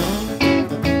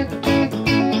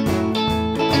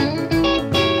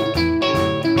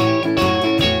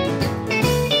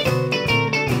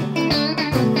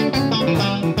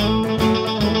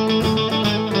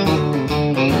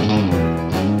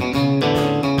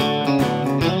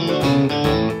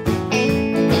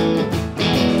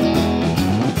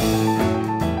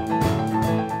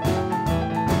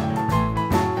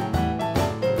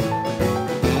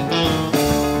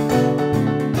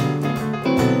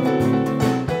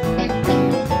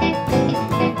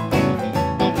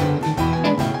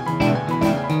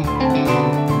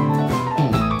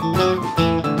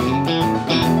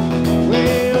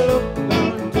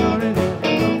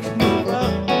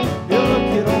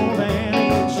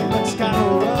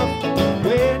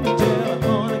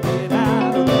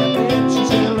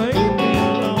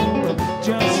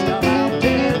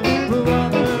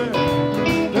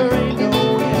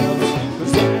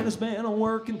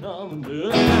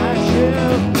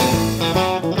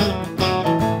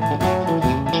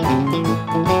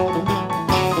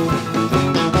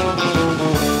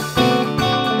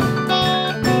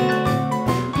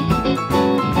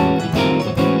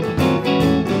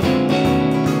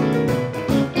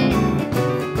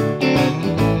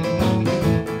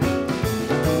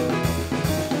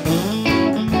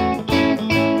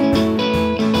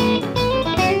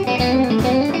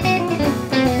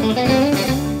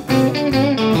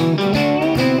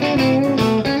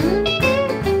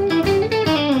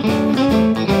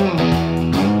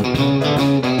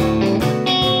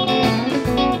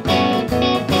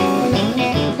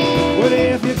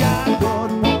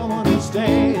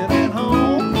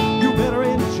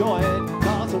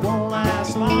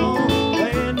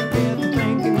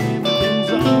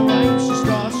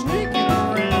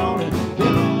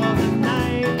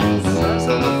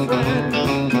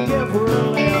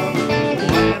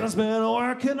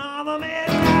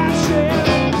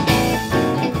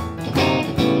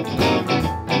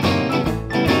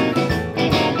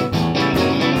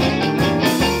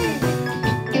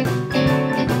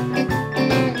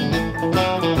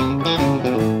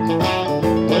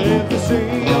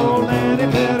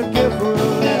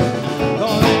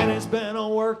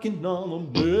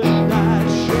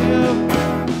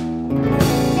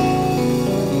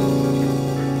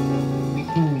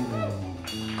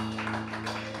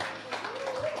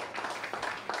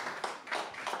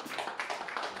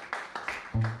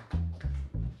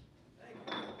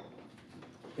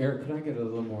 Eric, can I get a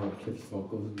little more of Kip's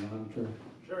vocals in the monitor?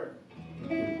 Sure.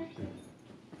 I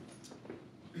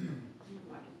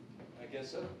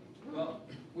guess so. Well,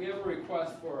 we have a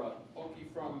request for a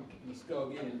Okie from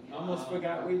Muskogee, and I almost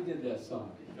forgot we did that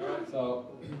song. All right.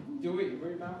 So, do we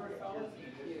remember it, fellas?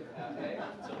 Okay.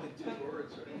 It's only 2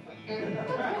 words, right?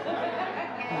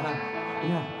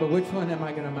 Yeah, but which one am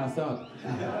I going to mess up?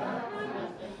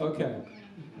 Okay.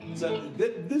 So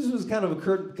this was kind of a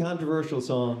controversial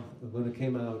song when it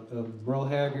came out. Merle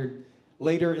Haggard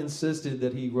later insisted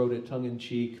that he wrote it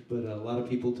tongue-in-cheek, but a lot of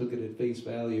people took it at face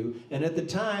value. And at the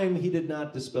time, he did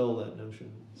not dispel that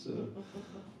notion. So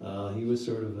he was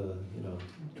sort of,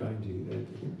 trying to.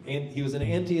 And he was an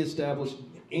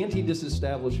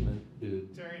anti-disestablishment dude.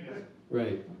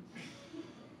 Right.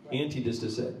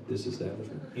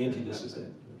 Anti-disestablishment.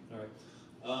 Anti-disestablishment.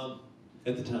 All right.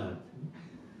 At the time.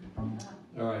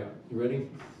 All right, you ready?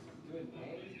 Good.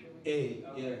 A, okay,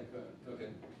 yeah. Good. Okay,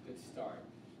 good start.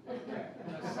 Okay,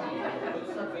 let's see.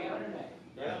 Let's start the other name.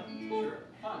 Yeah, sure.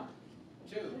 1,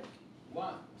 2,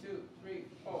 1, 2, 3,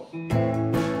 4.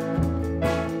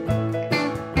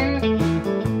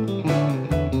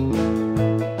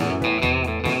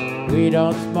 We we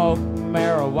don't smoke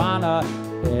marijuana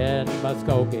in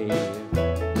Muskogee.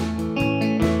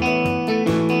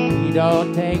 We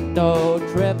don't take no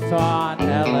trips on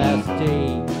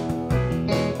LSD.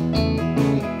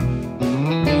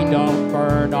 We don't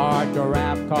burn our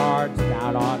giraffe cards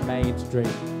down on Main Street.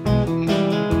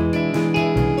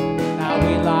 Now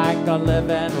we like to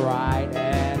living right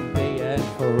and being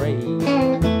free.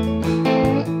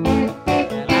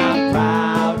 And I'm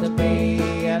proud to be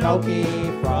an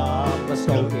Okie from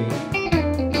Muskogee.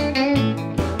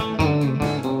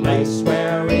 Place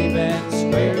where even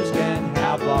squares can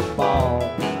have a ball.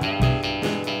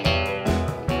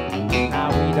 Now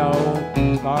we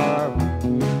don't carve.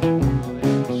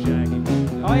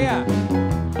 Oh yeah.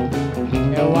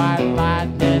 And white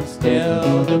lightning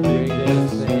still the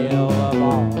biggest sail of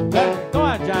all. Go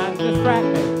on, John, distract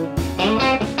me.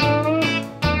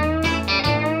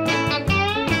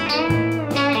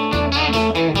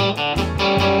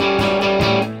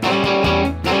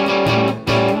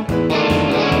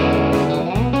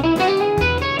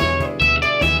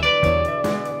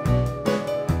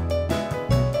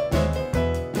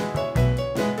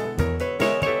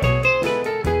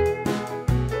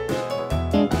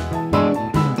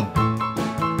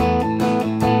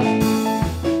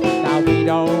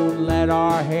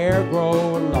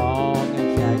 Grow long and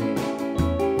shaggy.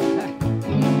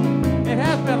 It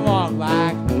has been long,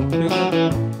 like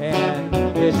and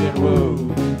vision woo.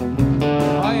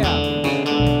 Oh yeah.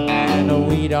 And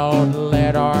we don't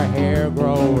let our hair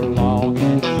grow long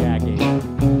and shaggy.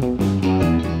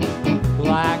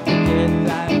 Like the kids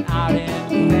out in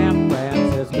San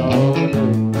Francisco do.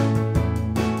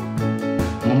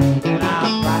 And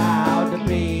I'm proud to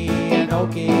be an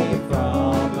Okie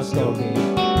from Muskogee.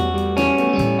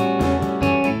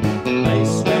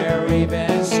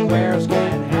 Even squares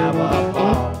can have a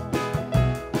ball.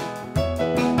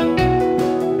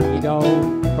 We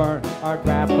don't burn our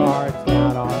draft cards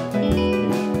down on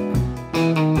Main Street.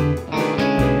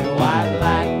 And white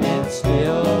lightning's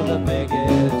still the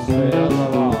biggest thrill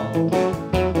of all.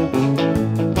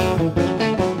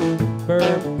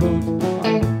 Bird boots.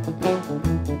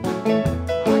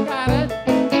 I got it.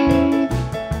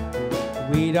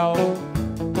 We don't.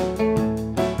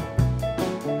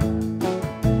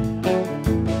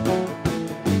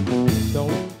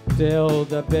 Still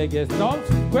the biggest. Don't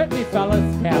quit me,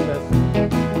 fellas, campus.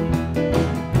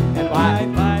 And white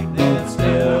lightning's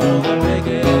still the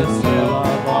biggest thrill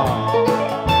of all.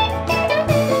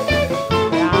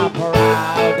 Yeah, I'm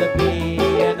proud to be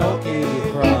an Okie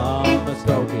from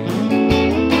Muskogee.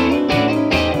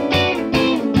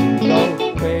 Those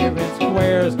favorite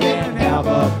squares can have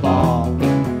a ball.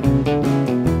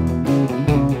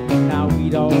 Now we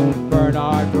don't burn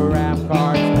our giraffe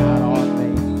cards out on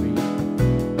Main Street.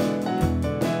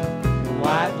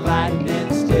 White lightning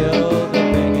still the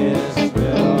biggest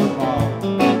thrill of all.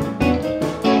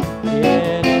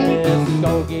 In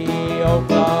Muskogee,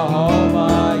 Oklahoma,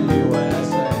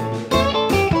 USA.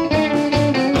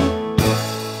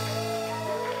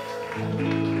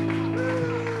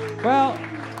 Well,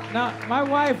 now my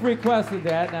wife requested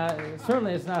that. Now,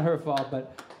 certainly it's not her fault,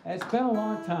 but it's been a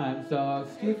long time, so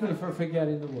excuse me for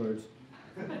forgetting the words.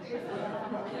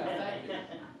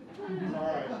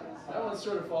 That one's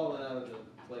sort of fallen out of the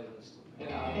playlist. Yeah,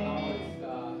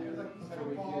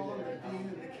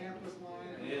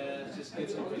 Yeah, just get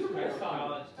some you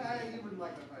would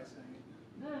like if I sang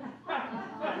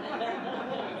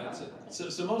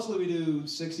it. So mostly we do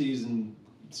 60s and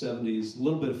 70s, a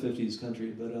little bit of 50s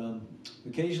country, but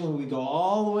occasionally we go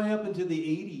all the way up into the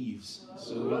 80s.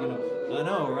 So we're gonna, I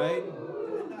know, right?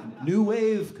 New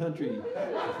wave country.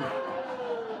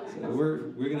 So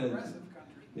we're gonna,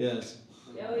 yes.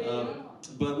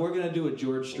 But we're gonna do a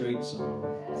George Strait song.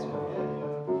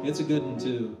 So it's a good one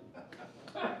too.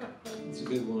 It's a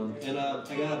good one. And I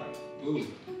got, ooh,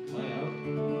 am I out?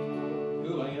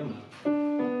 Ooh, I am out.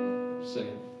 Just a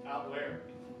second. Out where?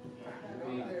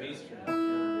 Bass track.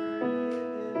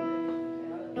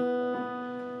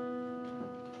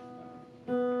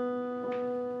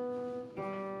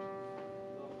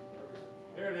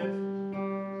 There it is.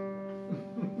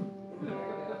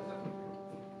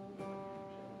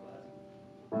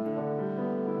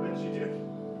 Bet you do.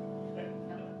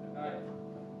 Alright.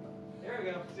 There we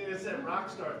go. See, it's that rock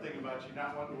star thing about you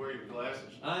not wanting to wear your glasses.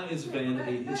 It's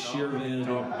vanity. It's sheer vanity.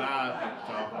 Talk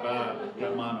about it.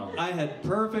 Got mine on. I had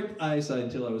perfect eyesight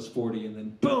until I was 40, and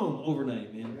then boom,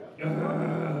 overnight, man.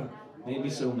 Made me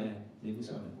so mad. Made me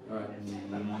so mad. All right.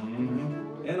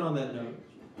 And on that note,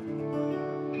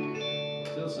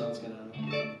 still sounds kind of. I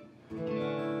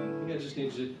think I just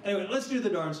need to. Anyway, let's do the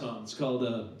darn song. It's called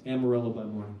Amarillo by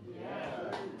Morning.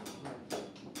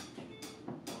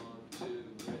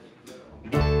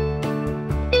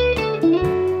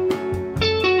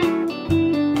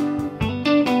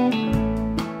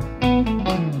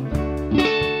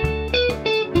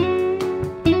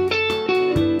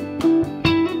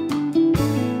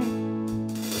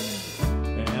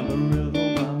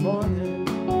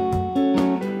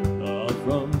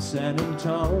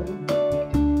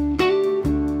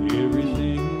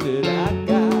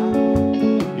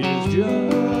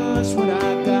 just what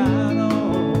I got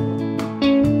on.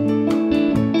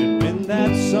 And when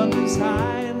that sun is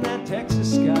high in that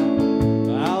Texas sky,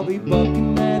 I'll be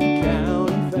bucking that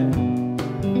county fair.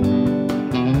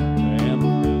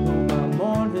 Amarillo by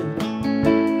morning,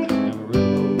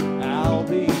 Amarillo, I'll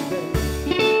be there.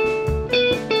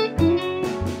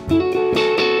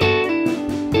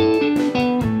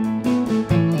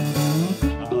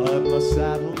 I left my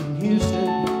saddle in Houston,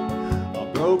 I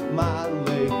broke my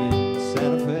leg in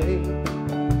Santa Fe,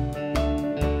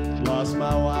 lost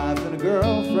my wife and a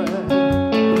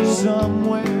girlfriend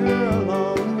somewhere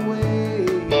along the way,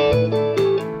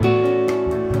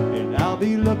 and I'll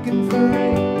be looking for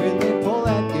rain when they pull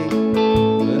that gate,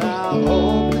 but I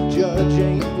hope the judge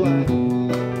ain't blind.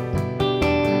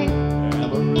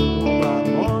 Amarillo by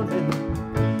morning,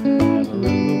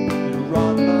 Amarillo, it'll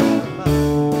run my mind.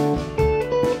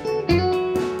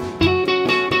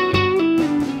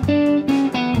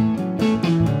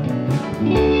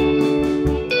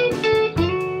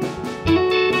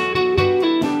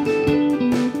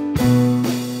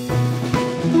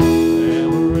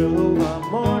 Amarillo by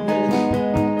morning,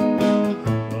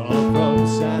 I'm from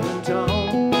San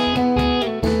Antonio.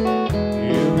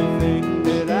 Everything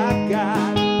that I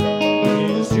got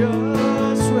is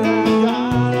just what I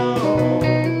got on.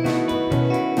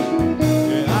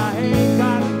 And I ain't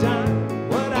got a dime,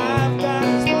 what I've got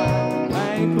is mine. I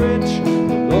ain't rich,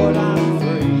 Lord, I'm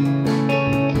free.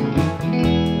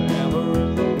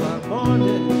 Amarillo by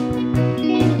morning,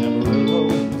 Amarillo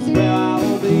is where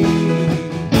I'll be.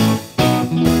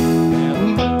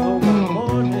 Amarillo by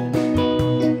morning,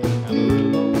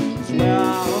 Amarillo is where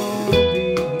I'll be.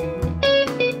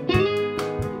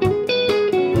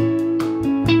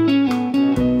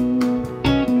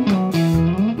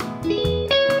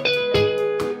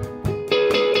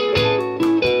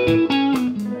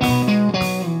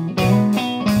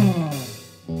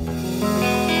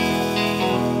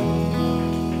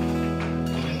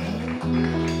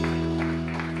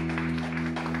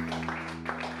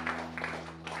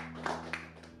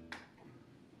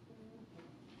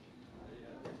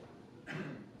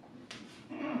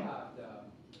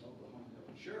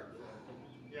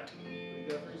 Yeah.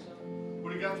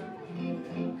 Woody Guthrie?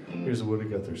 Here's a Woody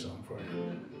Guthrie song for you.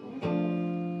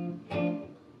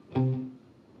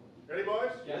 Ready,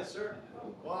 boys? Yes, sir.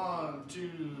 1, 2,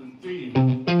 3.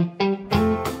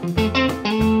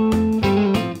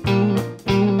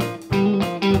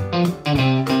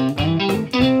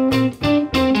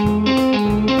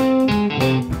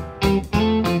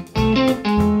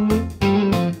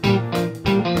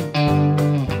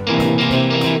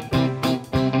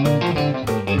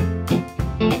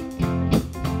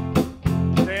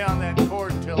 Stay on that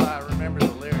chord until I remember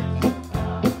the lyrics.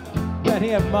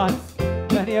 Many of months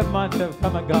have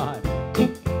come and gone.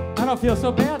 I don't feel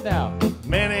so bad now.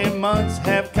 Many months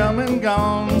have come and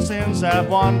gone since I've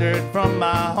wandered from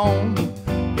my home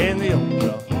in the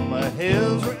Oklahoma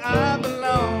hills where I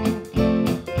belong.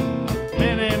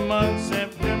 Many months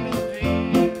have come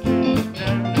and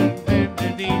gone.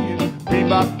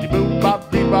 Bebop-de-boo,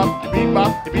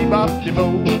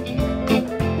 bop-de-bop-de-bebop-de-bebop-de-boo.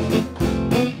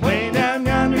 Way down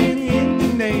yonder in the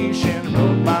Indian Nation,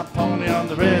 rode my pony on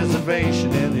the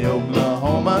reservation in the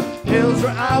Oklahoma hills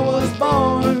where I was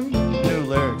born. New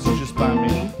lyrics just by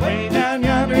me. Way down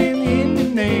yonder in the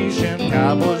Indian Nation,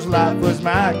 cowboy's life was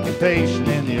my occupation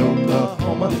in the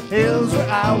Oklahoma hills where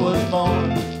I was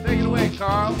born. Take it away,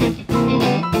 Carl.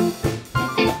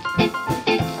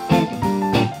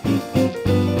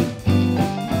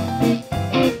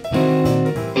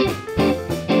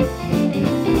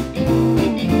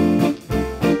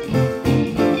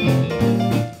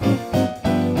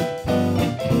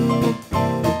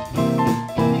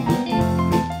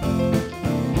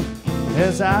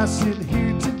 As I sit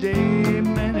here today,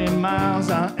 many miles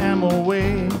I am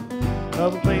away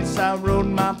of a place I rode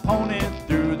my pony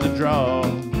through the draw,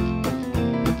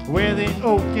 where the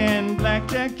oak and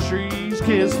blackjack trees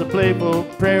kiss the playful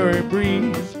prairie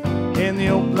breeze in the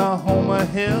Oklahoma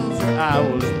hills where I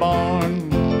was born.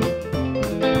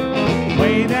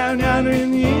 Way down yonder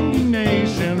in the Indian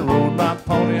Nation, rode my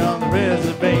pony on the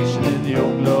reservation in the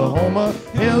Oklahoma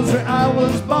hills where I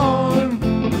was born.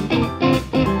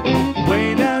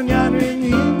 Way down yonder in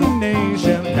the Indian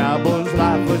Nation, cowboy's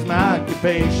life was my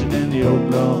occupation in the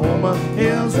Oklahoma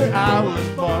hills where I was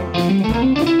born.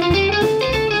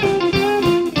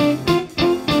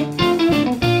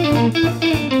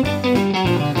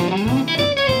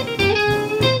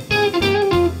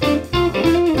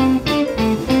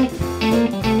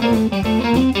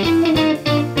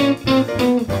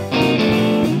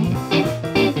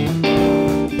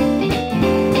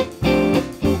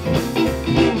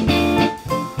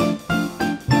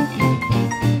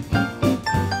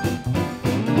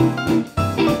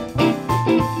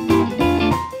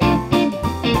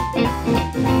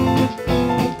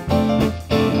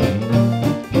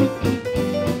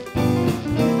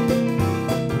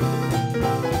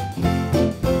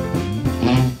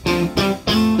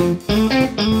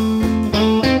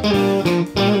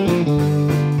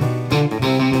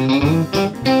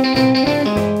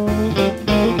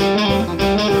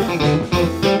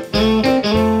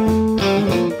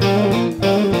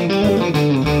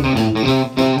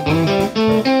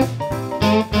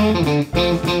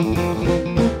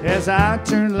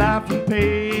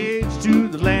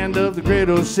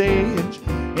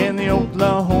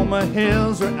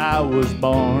 hills where I was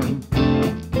born,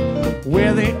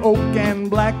 where the oak and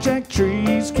blackjack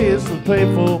trees kiss the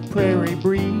playful prairie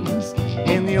breeze.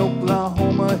 In the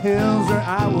Oklahoma hills where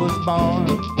I was born,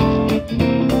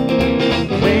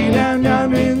 way down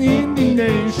yonder in the Indian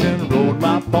Nation, rode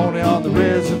my pony on the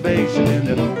reservation. In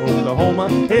the Oklahoma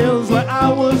hills where I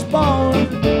was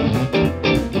born,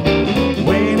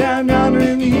 way down yonder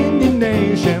in the Indian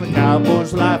Nation, a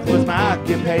cowboy's life was my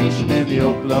occupation. In the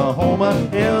Oklahoma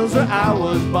hills where I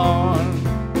was born.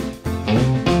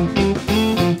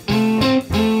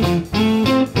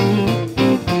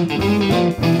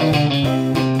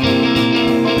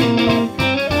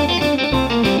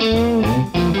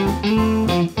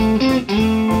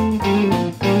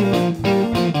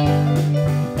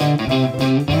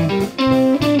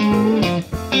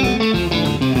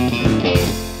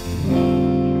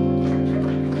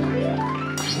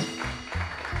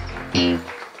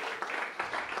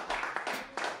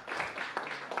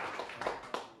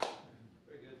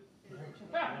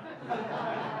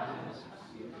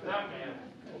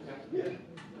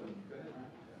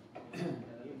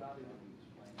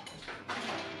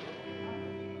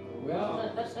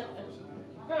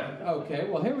 Okay,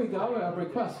 well, here we go. A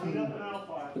request from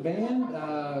the band.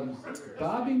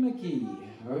 Bobby McGee.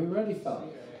 Are we ready,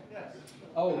 fellas? Yes.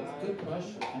 Oh, good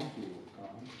question. Thank you.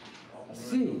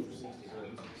 C.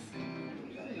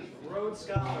 Rhodes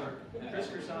Scholar, Chris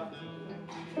Christoph.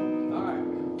 All right.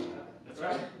 That's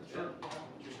right. Sure.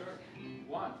 You start.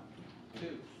 1,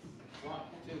 2, 1,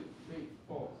 2, 3,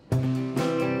 4.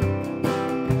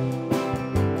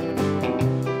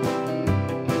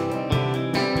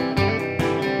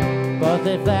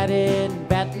 Buzzing flat in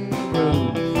Baton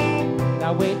Rouge,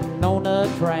 now waiting on a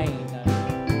train,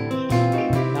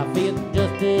 now feeling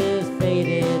just as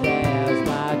faded as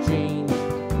my jeans.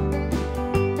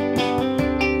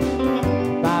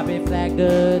 Bobby flagged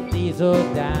a diesel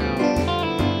down,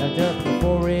 now just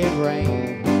before it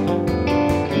rained,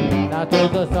 now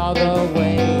took us all the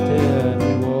way to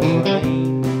New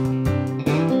Orleans.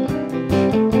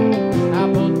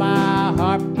 I pulled my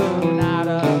harpoon out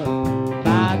of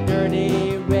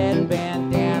dirty red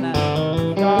bandana,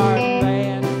 started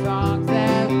playing songs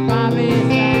as Bobby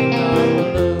sang the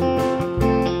blues.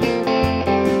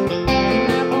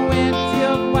 Remember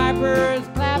windshield wipers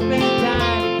clapping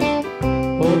time,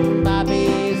 holding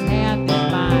Bobby's hand in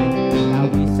mine. Now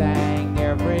we sang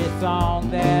every song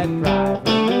that driver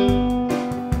knew.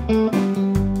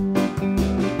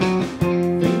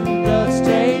 Just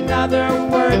another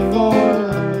word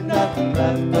for nothing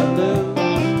left to lose.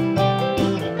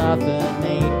 Nothing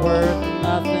ain't worth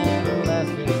nothing unless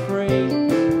it's free.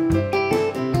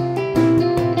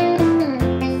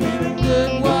 Feeling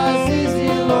good was easy,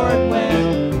 Lord,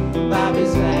 when Bobby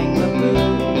sang the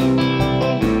blues.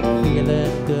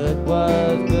 Feeling good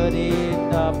was good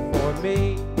enough for me.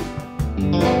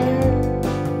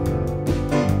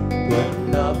 Good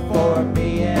enough for me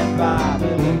and Bobby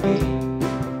McGee.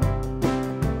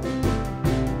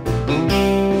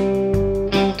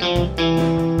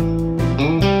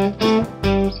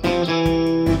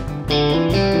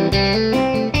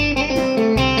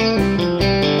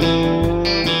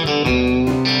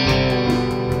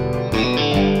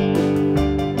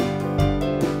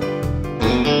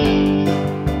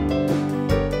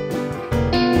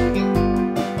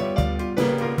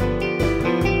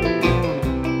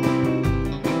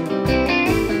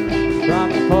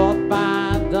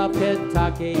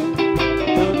 Kentucky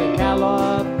to the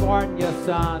California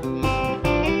sun,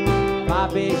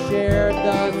 Bobby shared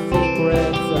the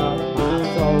secrets of my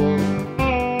soul.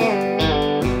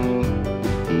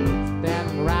 Stand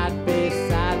right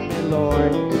beside me,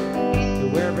 Lord,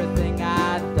 through everything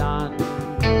I'd done.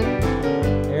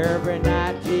 Every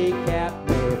night she kept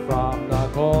me from the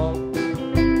cold.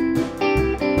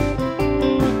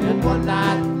 And one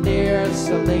night near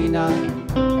Selena,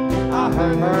 I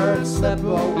heard her slip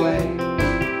away,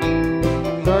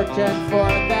 searching for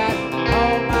that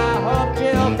home I hope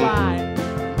she'll find.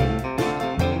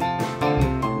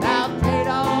 Now trade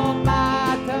all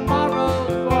my tomorrows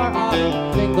for a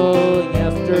single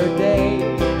yesterday.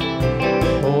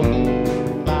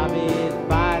 Holding Bobby's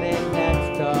body next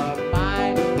to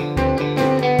mine.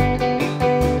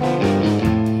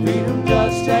 Freedom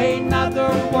just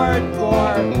another word for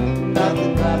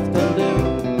nothing left to lose.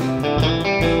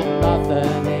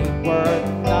 Nothing ain't worth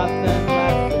nothing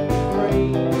less than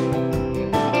free.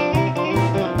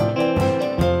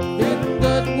 Feeling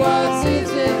good was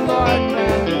easy, Lord,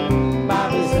 when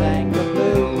Bobby sang the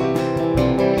blues.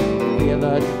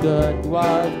 Feeling good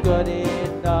was good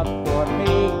enough for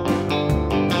me.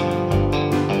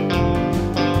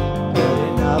 Good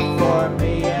enough for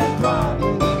me and Bobby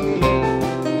McGee.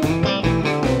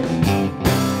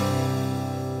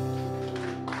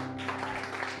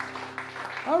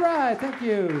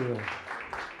 Thank you.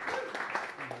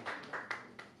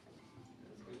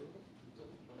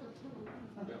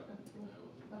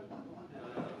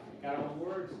 Got all the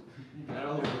words? Got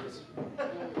all the words.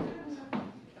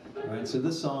 All right, so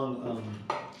this song,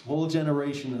 a whole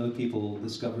generation of people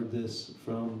discovered this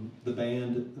from the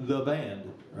band,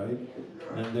 right?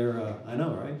 And they're, I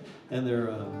know, right? And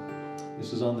they're,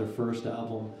 this is on their first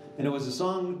album. And it was a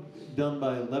song done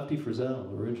by Lefty Frizzell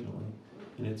originally.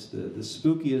 And it's the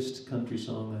spookiest country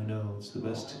song I know. It's the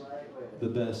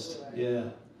best, yeah.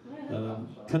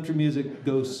 Country music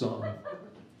ghost song.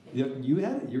 You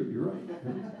had it, you're right.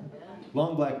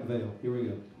 Long Black Veil, here we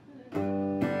go.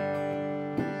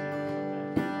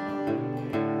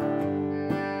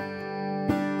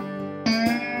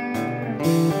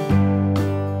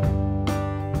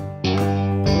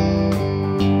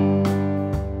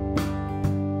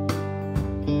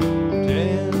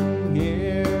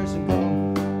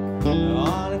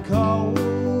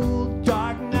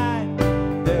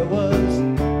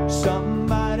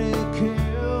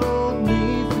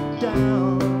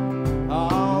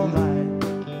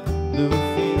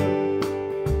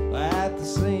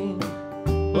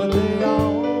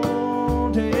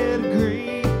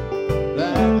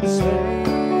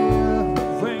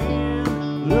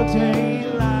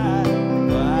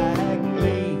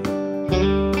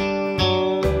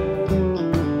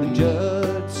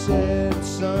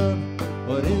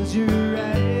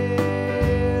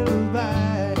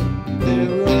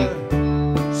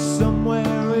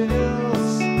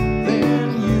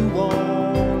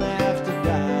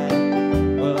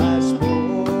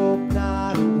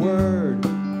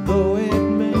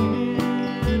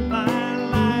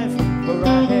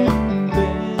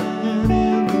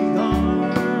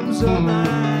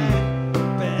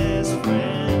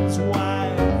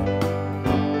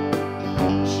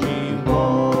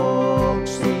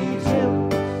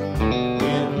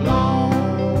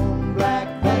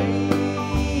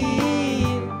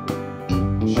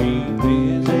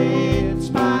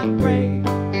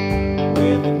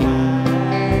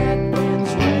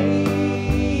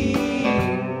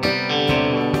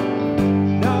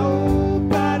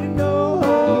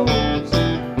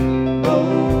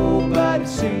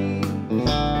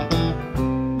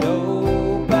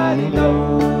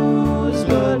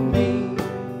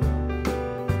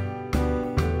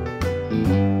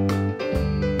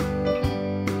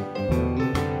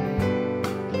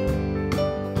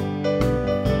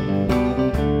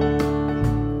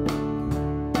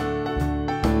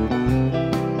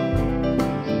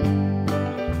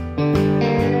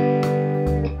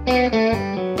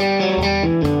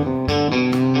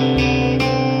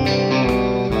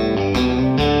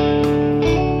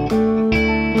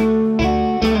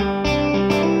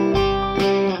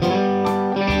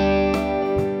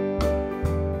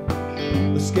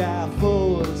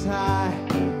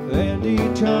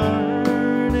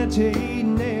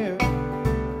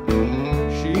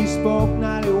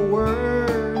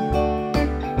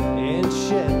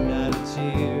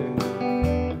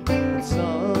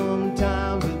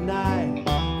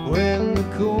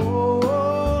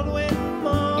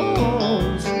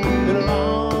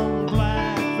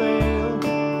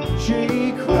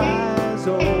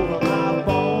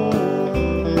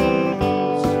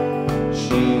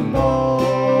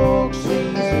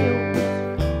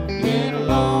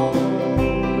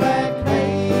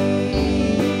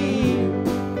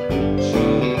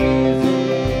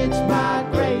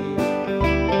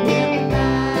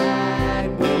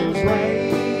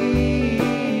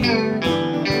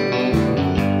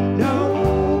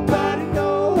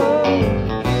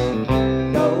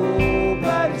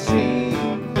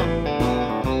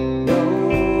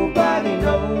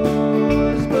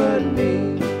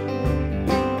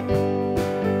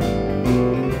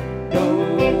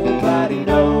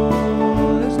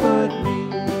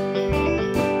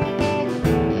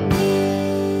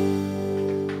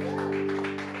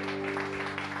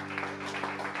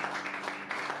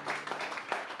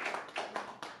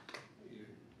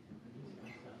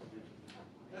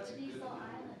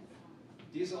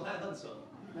 Diesel Island song.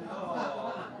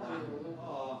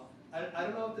 Oh. I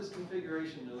don't know if this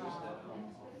configuration noticed that,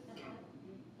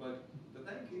 but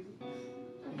thank you.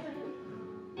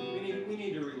 We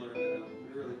need to relearn that out.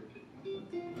 We really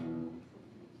do.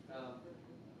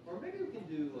 Or maybe we can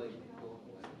do like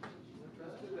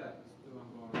let's do that.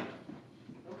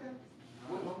 Okay.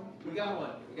 We got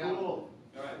one. We got one. All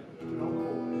right.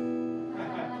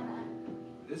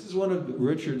 This is one of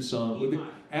Richard's songs.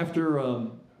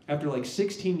 After like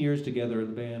 16 years together in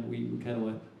the band, we kind of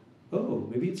went, oh,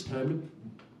 maybe it's time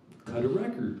to cut a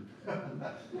record.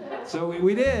 So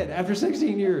we did. After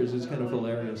 16 years, it's kind of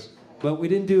hilarious. But we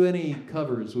didn't do any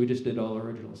covers. We just did all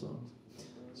original songs.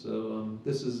 So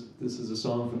this is a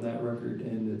song from that record,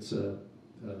 and it's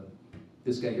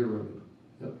this guy here wrote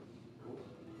it. Yep.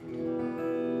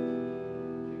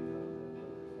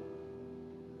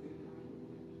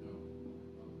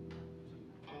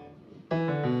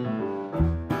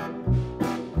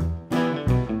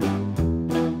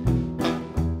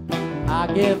 I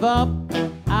give up,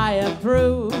 I am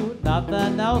through,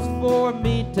 nothing else for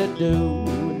me to do,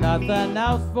 nothing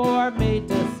else for me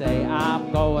to say.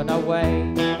 I'm going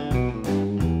away,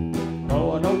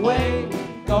 going away,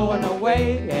 going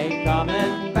away, ain't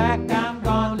coming back, I'm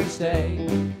going to stay.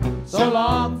 So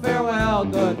long, farewell,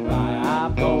 goodbye,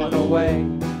 I'm going away.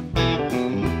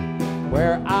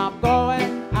 Where I'm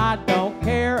going, I don't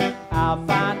care, I'll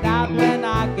find out when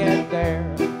I get there.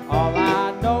 All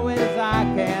I know is I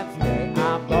can't stay,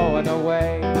 I'm going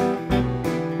away.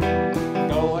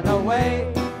 Going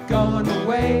away, going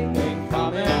away, ain't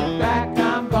coming back,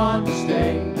 I'm going to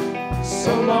stay.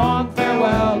 So long,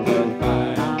 farewell,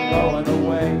 goodbye, I'm going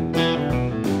away.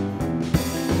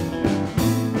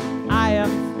 I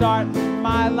am starting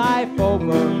my life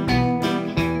over,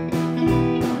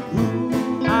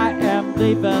 I am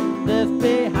leaving this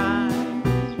behind.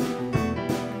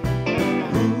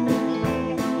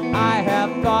 I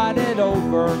have thought it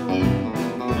over,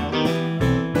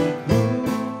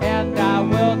 and I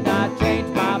will not change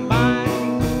my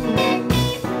mind.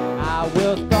 I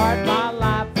will start my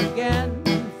life again,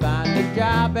 find a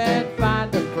job and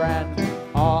find a friend.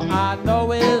 All I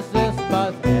know is this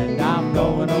must end, I'm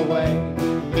going away.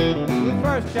 You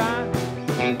first, John.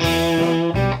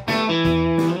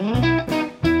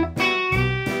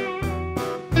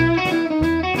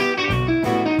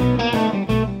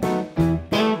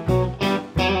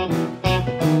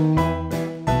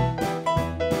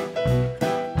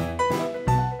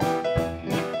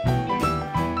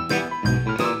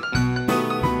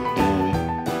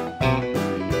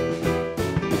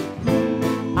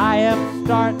 I am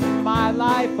starting my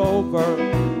life over,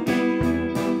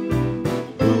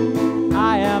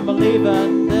 I am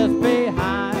leaving this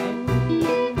behind.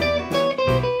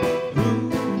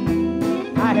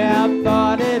 I have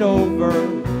thought it over,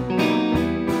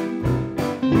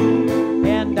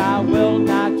 and I will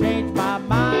not change my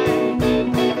mind.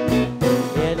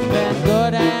 It's been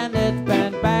good and it's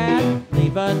been bad,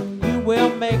 leaving you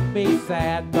will make me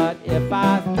sad, but if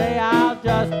I stay I'll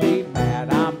just be mad.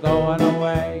 I'm going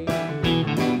away,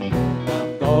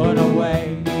 I'm going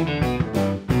away,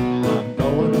 I'm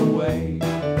going away.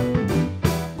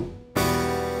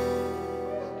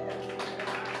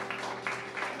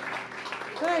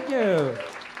 Thank you.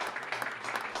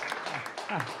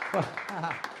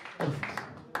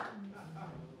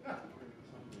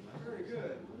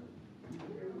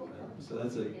 So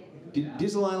that's a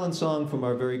Diesel Island song from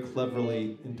our very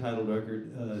cleverly entitled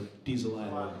record, Diesel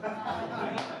Island.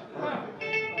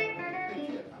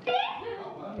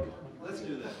 Let's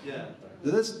do that, yeah.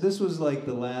 This was like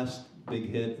the last big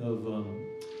hit of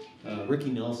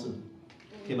Ricky Nelson.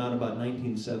 Came out about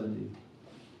 1970,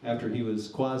 after he was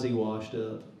quasi-washed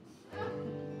up.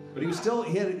 But he was still,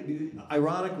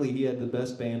 ironically, he had the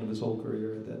best band of his whole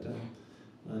career at that time.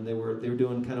 And they were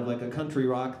doing kind of like a country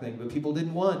rock thing, but people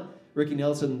didn't want Ricky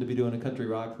Nelson to be doing a country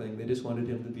rock thing. They just wanted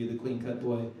him to be the clean-cut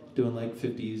boy doing like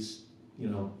 50s,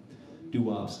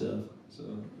 doo-wop stuff.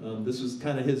 So this was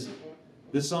kind of his,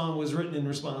 this song was written in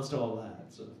response to all that.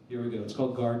 So here we go. It's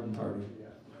called Garden Party.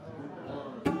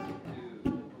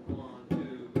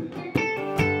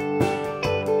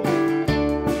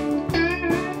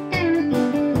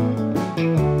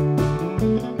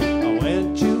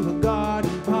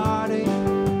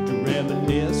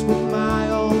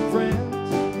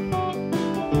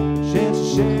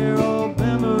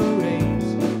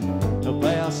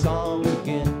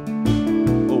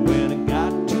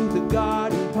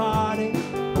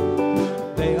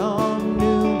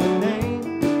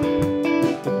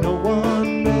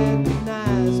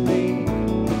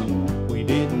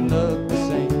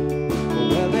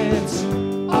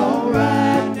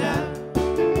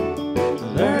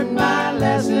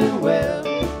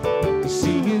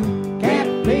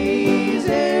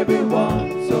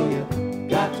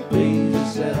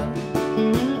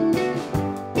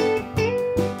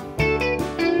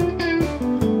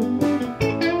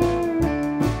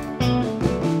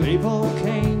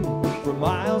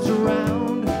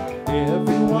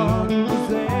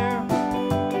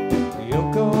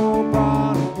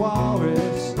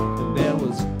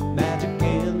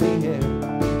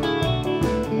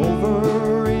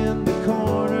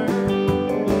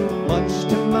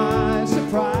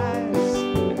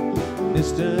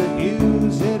 Mr.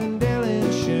 Hughes, head in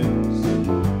Dylan shoes,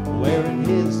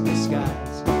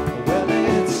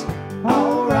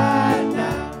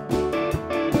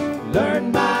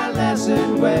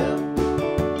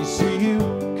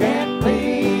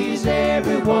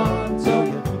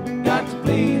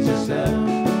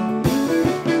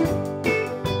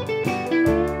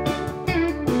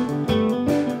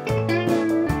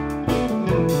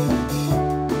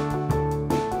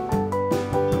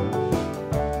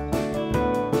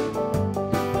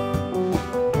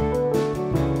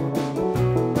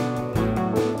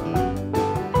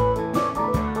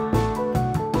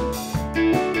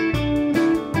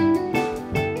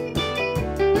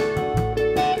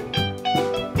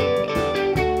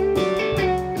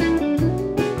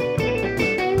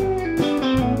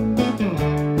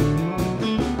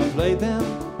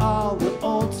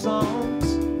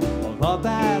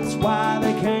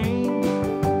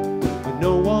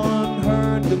 no one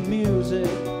heard the music.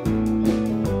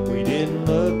 We didn't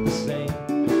look the same.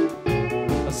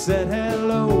 I said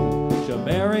hello to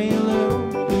Mary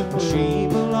Lou, she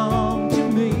belonged to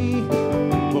me.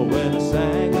 But when I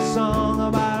sang a song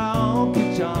about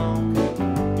honky tonk,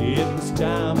 it was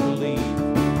time to leave.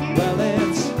 Well,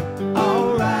 it's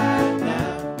alright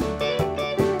now,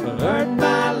 I learned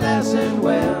my lesson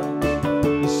well.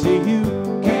 You see, you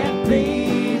can't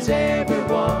please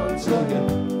everyone, so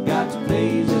you got to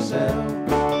please yourself.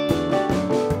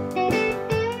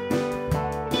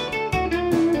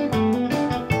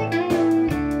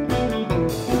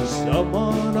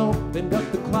 Someone opened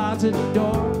up the closet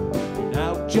door, and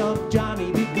out jumped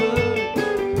Johnny B.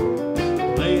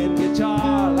 Good, playing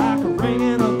guitar like a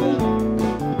ringing a bell,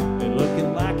 and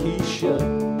looking like he should.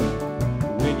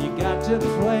 When you got to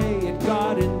play at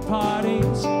garden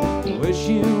parties, I wish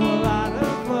you a lot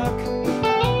of luck,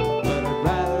 but I'd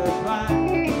rather fly,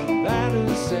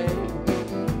 rather sail,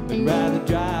 I'd rather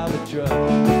drive a truck.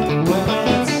 Well,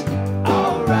 it's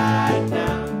alright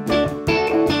now,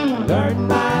 I learned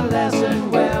my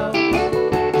lesson well.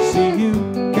 See, you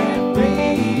can't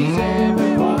please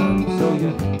everyone, so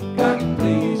you got to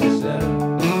please yourself.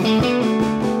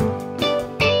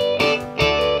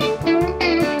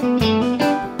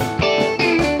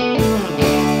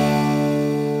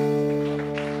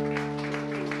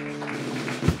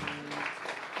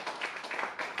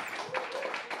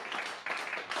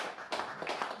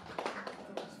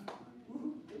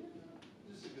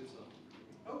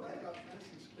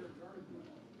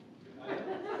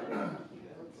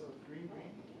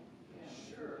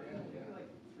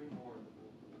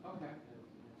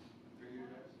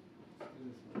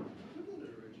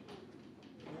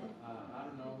 I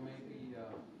don't know, maybe,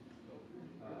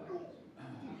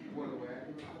 Pour the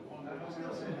Wagon.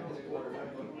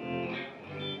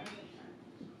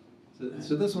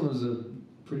 So this one was a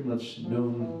pretty much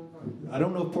known. I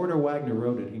don't know if Porter Wagner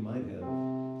wrote it. He might have,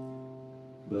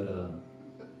 but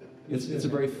it's a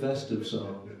very festive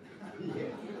song.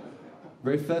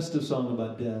 Very festive song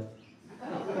about death.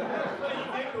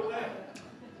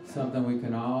 Something we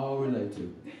can all relate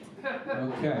to.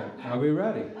 Okay, are we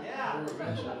ready? Yeah.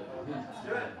 Okay, so.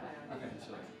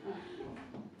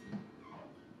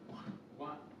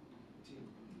 One, two.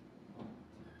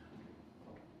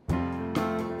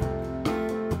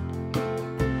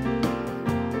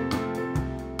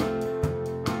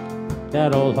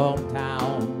 That old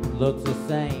hometown looks the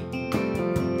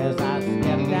same as I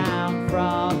step down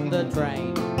from the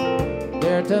train.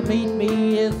 There to meet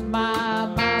me is my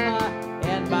mama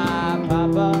and my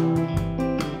papa.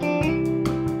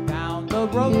 Down the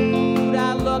road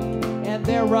I look and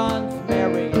there runs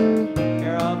Mary,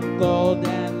 hair of gold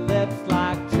and lips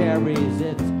like cherries.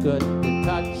 It's good to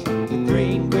touch the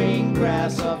green, green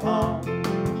grass of home.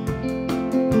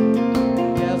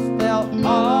 Yes, they'll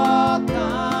all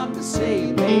come to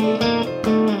see me.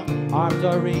 Arms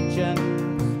are reaching,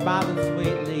 smiling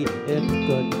sweetly. It's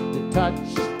good to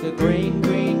touch the green,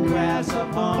 green grass of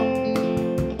home.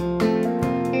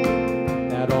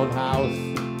 That old house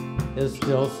is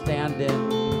still standing,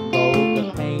 though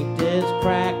the paint is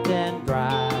cracked and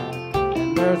dry.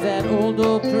 And there's that old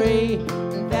oak tree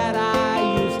that I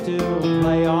used to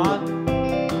play on.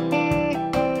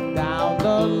 Down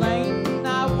the lane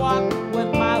I walk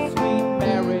with my sweet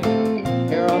Mary,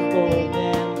 hair of gold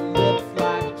and lips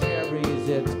like cherries.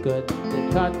 It's good to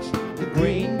touch the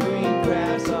green, green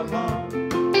grass of home.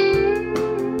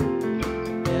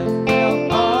 Yes,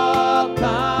 they'll all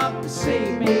come to see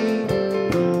me.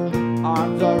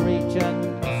 Arms are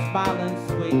reaching, smiling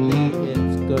sweetly.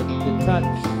 It's good to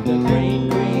touch the green,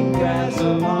 green grass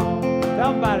of home.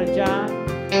 Tell 'em about it, John.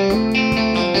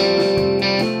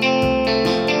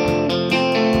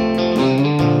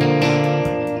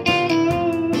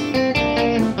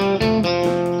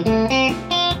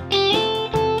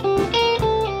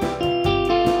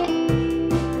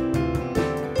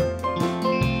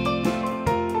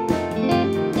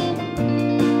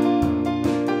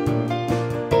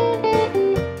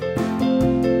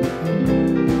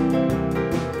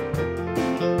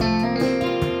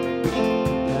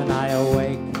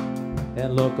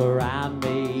 Look around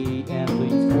me, and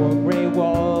these four gray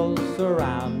walls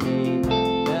surround me.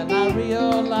 Then I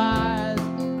realized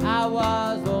I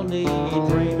was only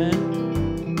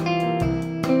dreaming.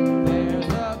 There's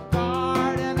a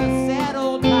guard and a sad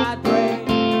old padre,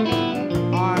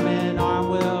 arm in arm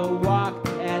we'll walk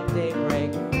at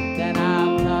daybreak. Then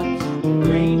I'll touch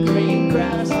green, green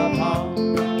grass of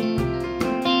home.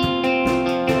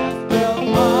 Yes,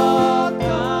 we'll all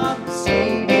come to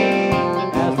see me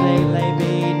as they lay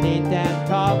beneath that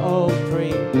tall oak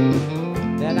tree.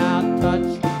 Then I'll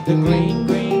touch the green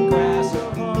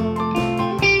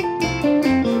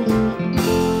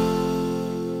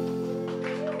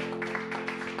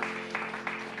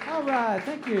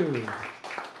Thank you.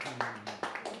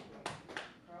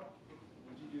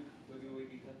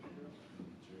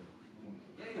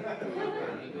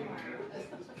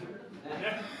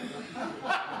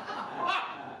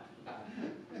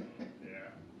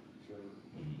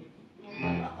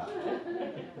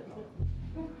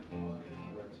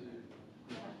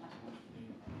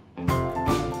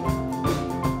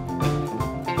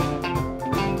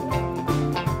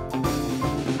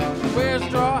 Wear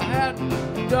straw hat,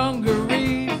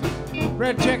 dungarees,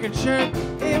 red checkered shirt,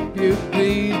 if you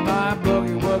please. My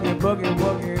boogie woogie, boogie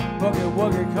woogie, boogie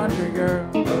woogie country girl.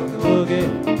 Boogie woogie,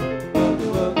 boogie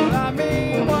woogie. Well, I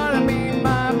mean what I mean,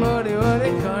 my buddy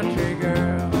woody country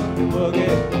girl. Boogie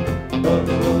woogie,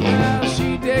 boogie woogie. Well,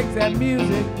 she digs that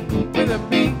music with a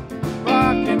beat,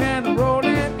 rocking and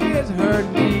rolling is her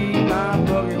need. My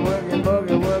boogie woogie,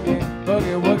 boogie woogie,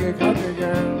 boogie woogie country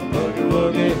girl. Boogie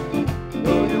woogie.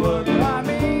 Boogie woogie. I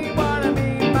mean what I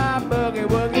mean, my boogie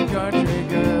woogie country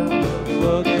girl.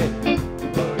 Boogie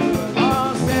woogie.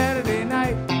 On Saturday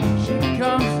night, she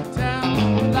comes to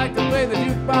town. Like the way the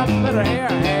jukebox let her hair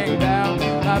hang down.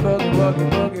 My boogie woogie,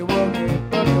 boogie woogie,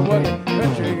 boogie woogie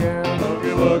country girl.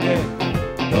 Boogie woogie,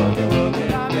 boogie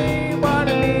woogie. I mean what I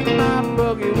mean, my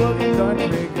boogie woogie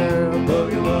country girl.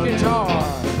 Boogie woogie. Guitar.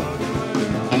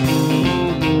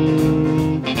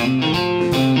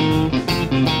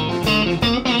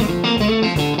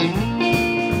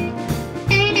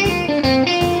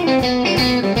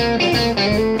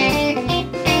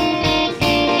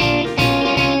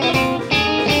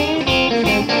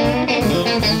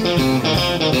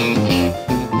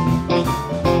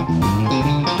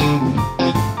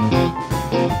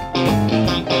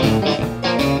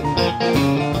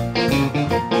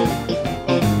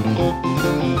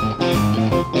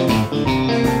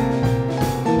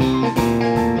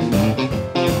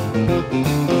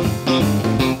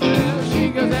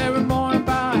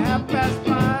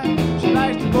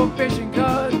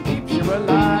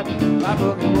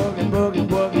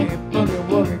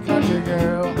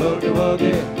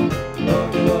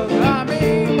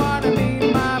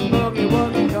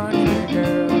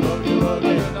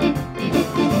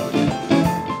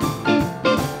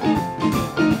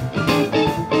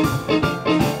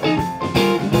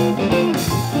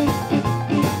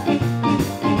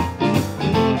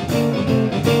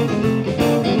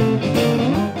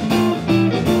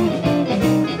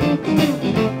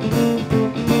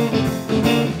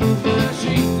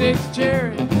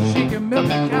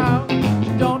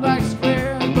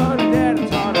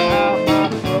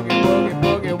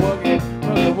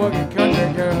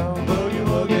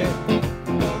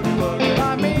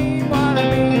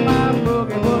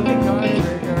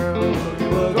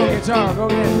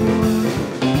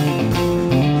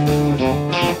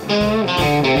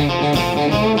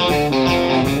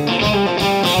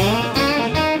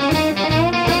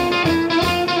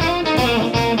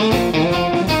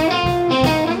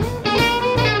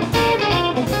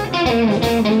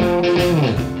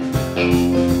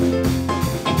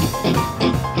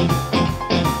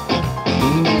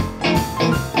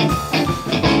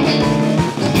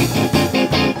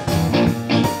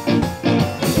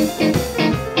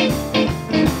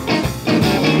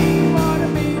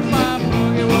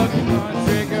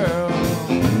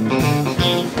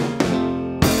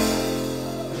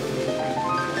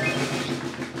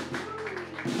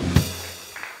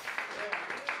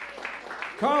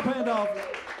 Carl Pandolfi.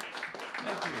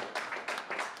 Thank you.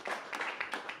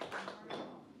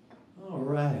 All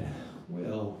right.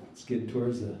 Well, it's getting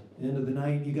towards the end of the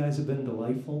night. You guys have been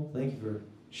delightful. Thank you for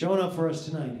showing up for us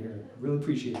tonight here. Really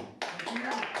appreciate it.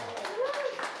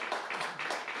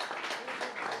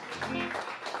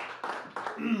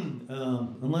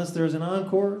 Unless there's an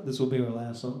encore, this will be our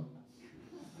last song.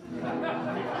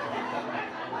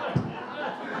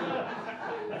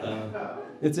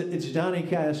 It's a Johnny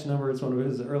Cash number. It's one of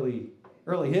his early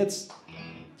hits.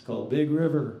 It's called Big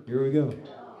River. Here we go.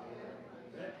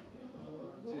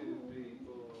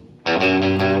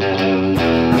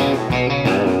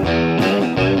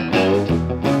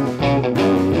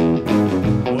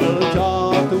 Well, I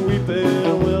talked to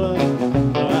weeping willow,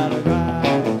 had to cry,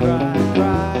 cry,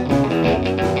 cry.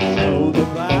 Show the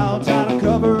clouds how to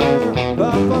cover up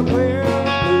a clear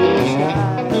blue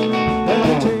sky. And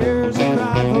the tears I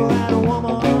cried for that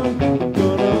woman,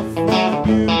 gonna find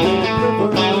you, Big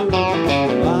River.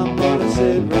 I'm gonna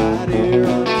sit right here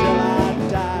until I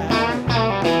die.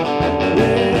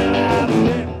 Well, I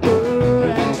met her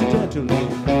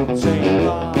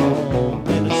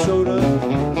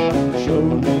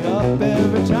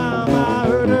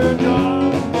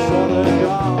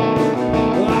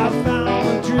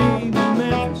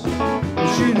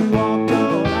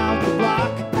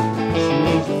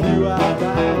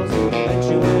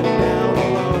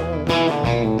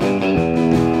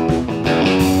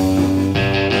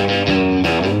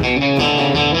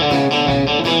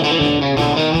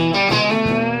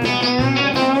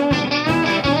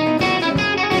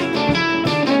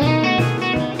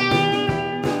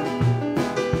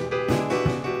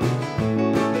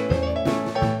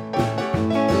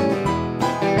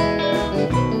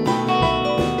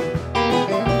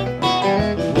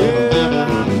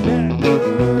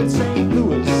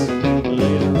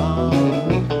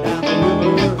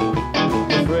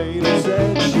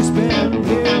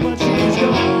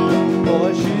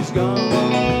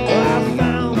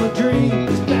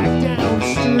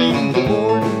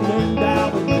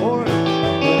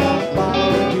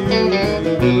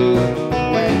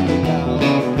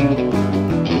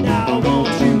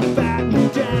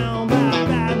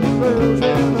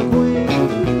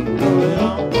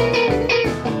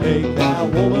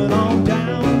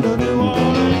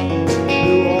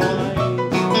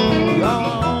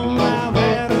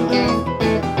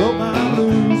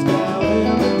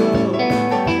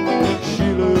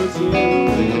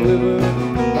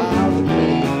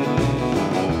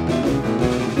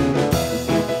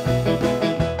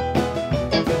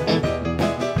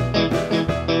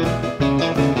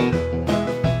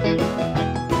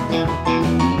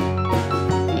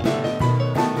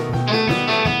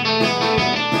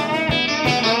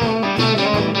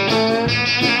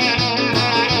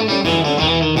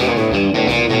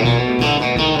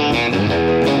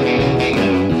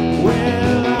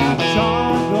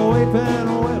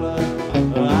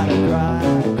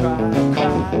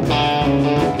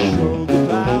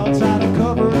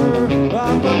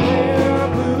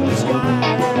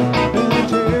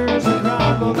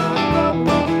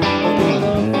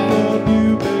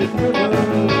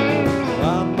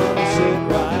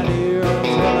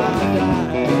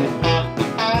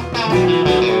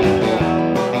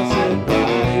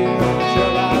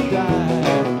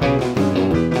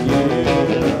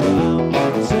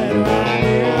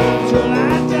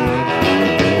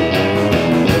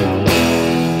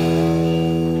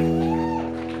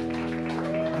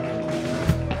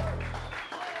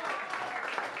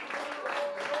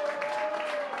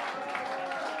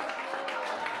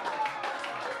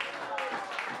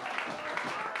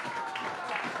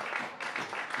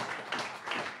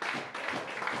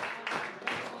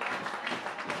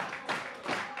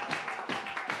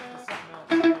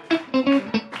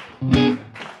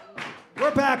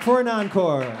back for an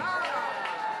encore.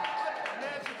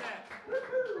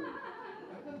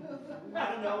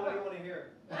 I don't know. What do you want to hear?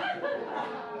 The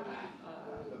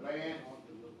band.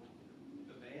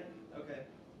 The band? Okay.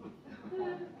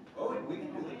 Oh, we can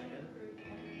do the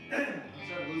band. I'm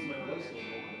starting to lose my voice a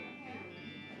little bit.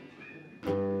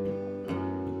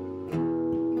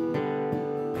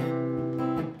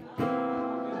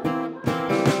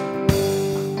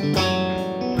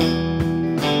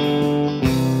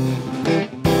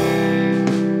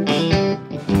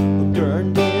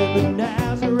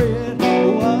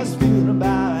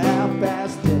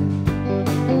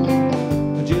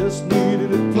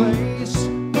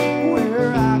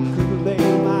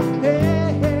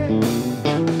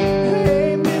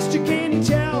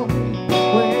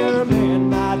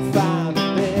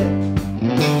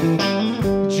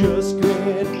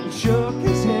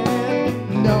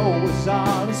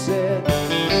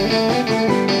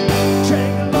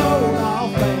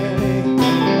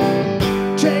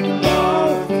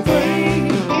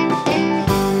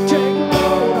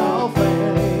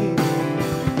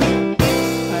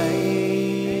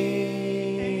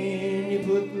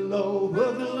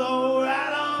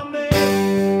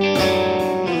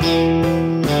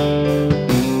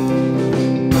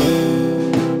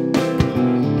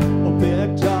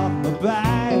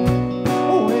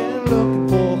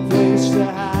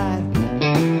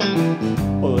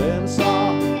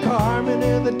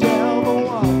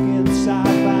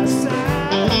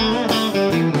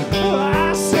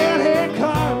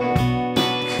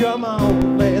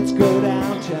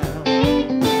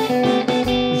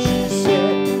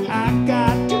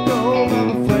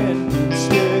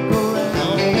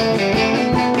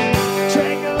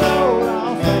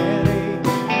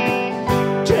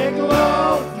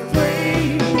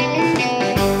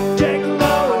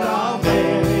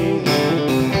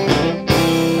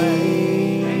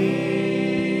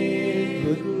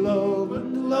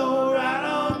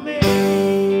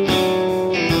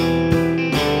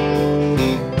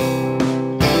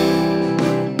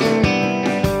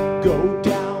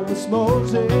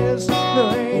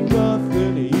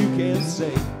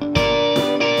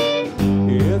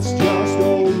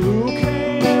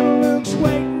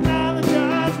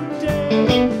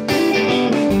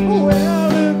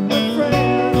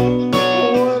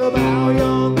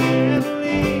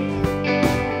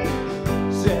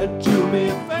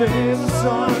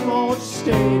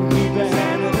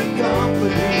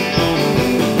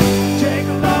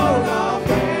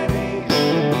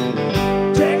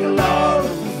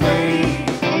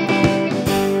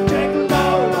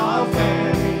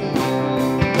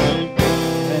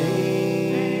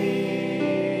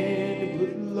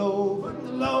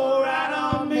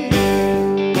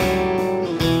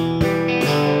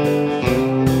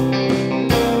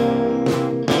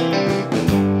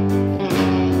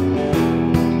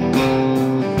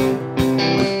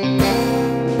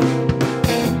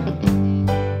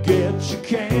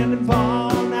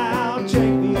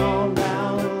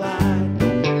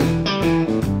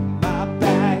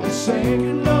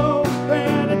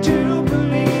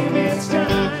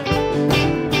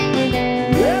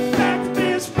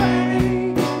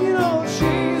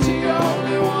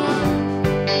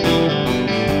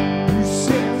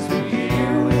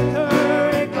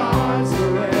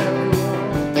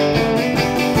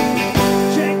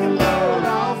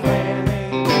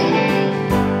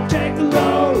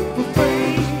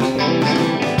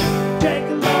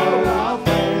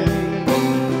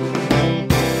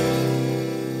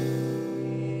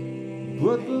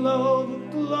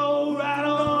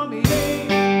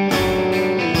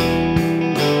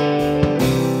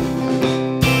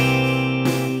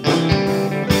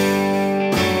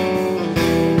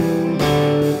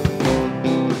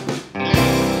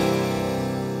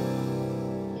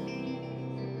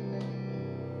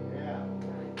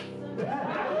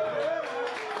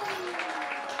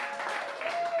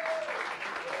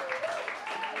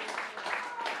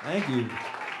 Thank you.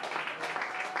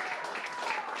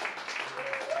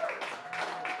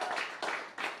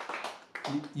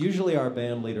 Usually our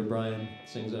band leader, Brian,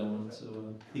 sings that one,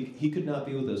 so he could not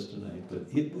be with us tonight, but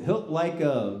he'll like,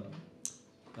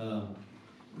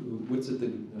 what's it,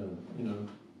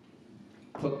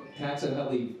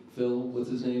 Taxaheli Phil, what's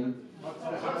his name?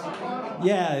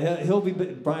 Yeah,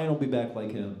 Brian will be back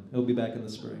like him. He'll be back in the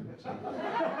spring. So.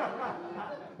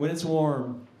 When it's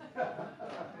warm.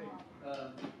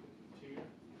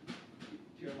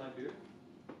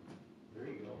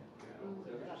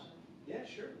 Yeah,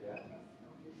 sure. Yeah.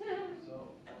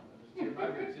 So, you're my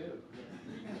good too.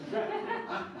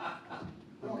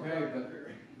 Okay, but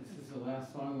this is the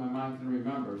last song my mind can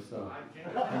remember, so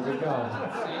here we go.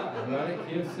 Ready?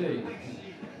 QC.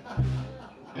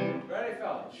 Ready,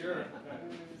 fellas? Sure.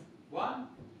 1,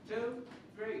 2,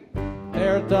 3.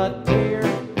 There's a tear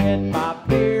in my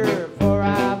beer, for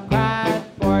I've cried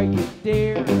for you,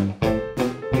 dear.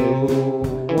 You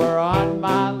were on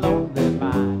my lonely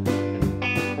mind.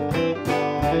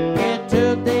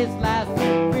 Into these last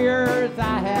 6 years,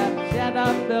 I have shed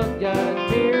a million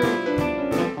tears.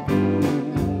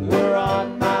 You were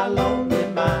on my lonely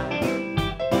mind.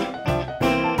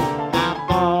 I'm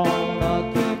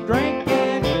gonna keep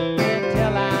drinking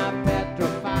until I'm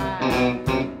petrified.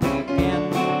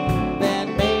 And then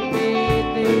maybe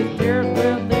these tears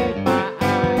will leave my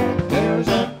eyes. There's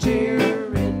a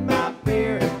tear in my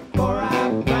beer, for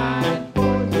I've cried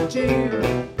for you, dear.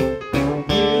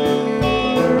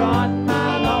 You're on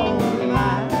my lonely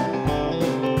mind.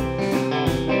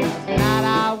 Night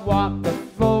I walked the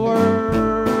floor,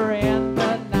 and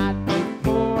the night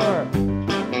before,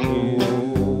 you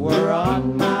were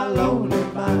on my lonely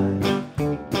mind.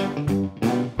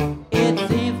 It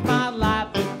seems my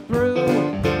life is through,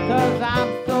 'cause I'm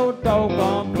so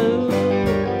doggone blue.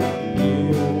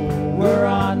 You were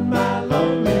on my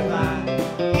lonely mind.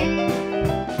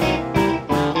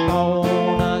 I'm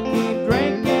gonna keep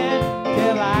drinking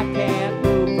till I can't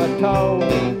move a toe.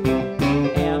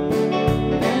 And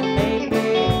then maybe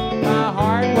my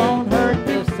heart won't hurt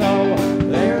me so.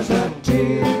 There's a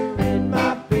tear in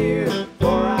my beer,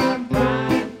 for I'm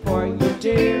crying for you,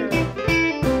 dear.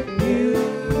 You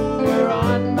were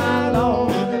on my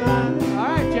lonely mind. All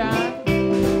right, John.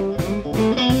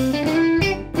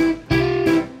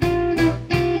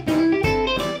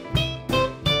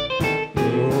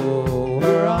 You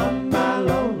were on my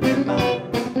lonely mind.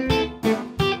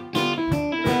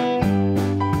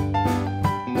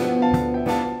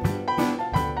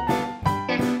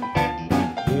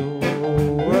 You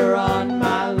were on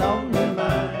my lonely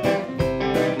mind.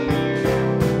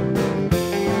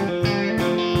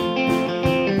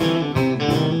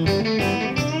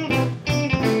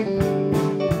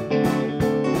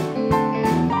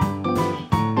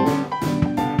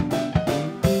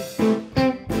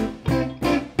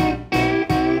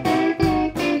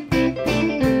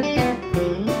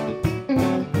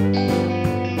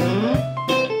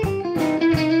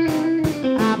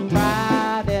 I've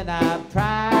tried and I've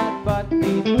tried, but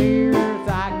these tears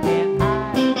I can't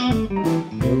hide.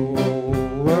 You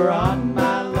were on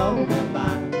my lonely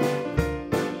mind.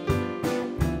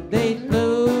 These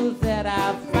blues that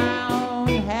I've found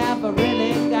have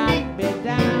really got me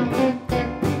down.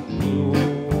 You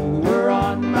were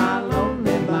on my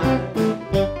lonely mind.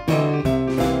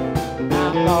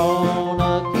 I'm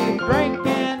gonna keep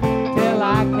drinking till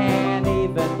I can't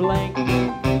even blink.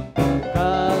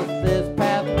 'Cause this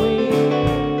past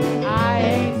week I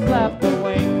ain't slept a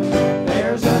wink.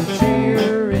 There's a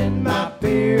tear in my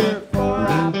beer, for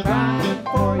I'm crying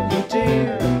for you,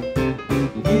 dear.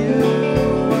 You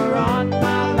were on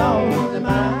my lonely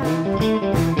mind.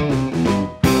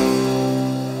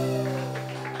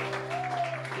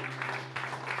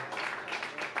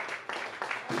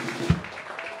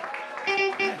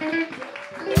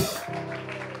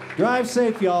 Drive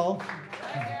safe, y'all.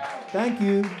 Thank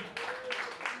you.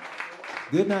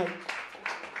 Good night.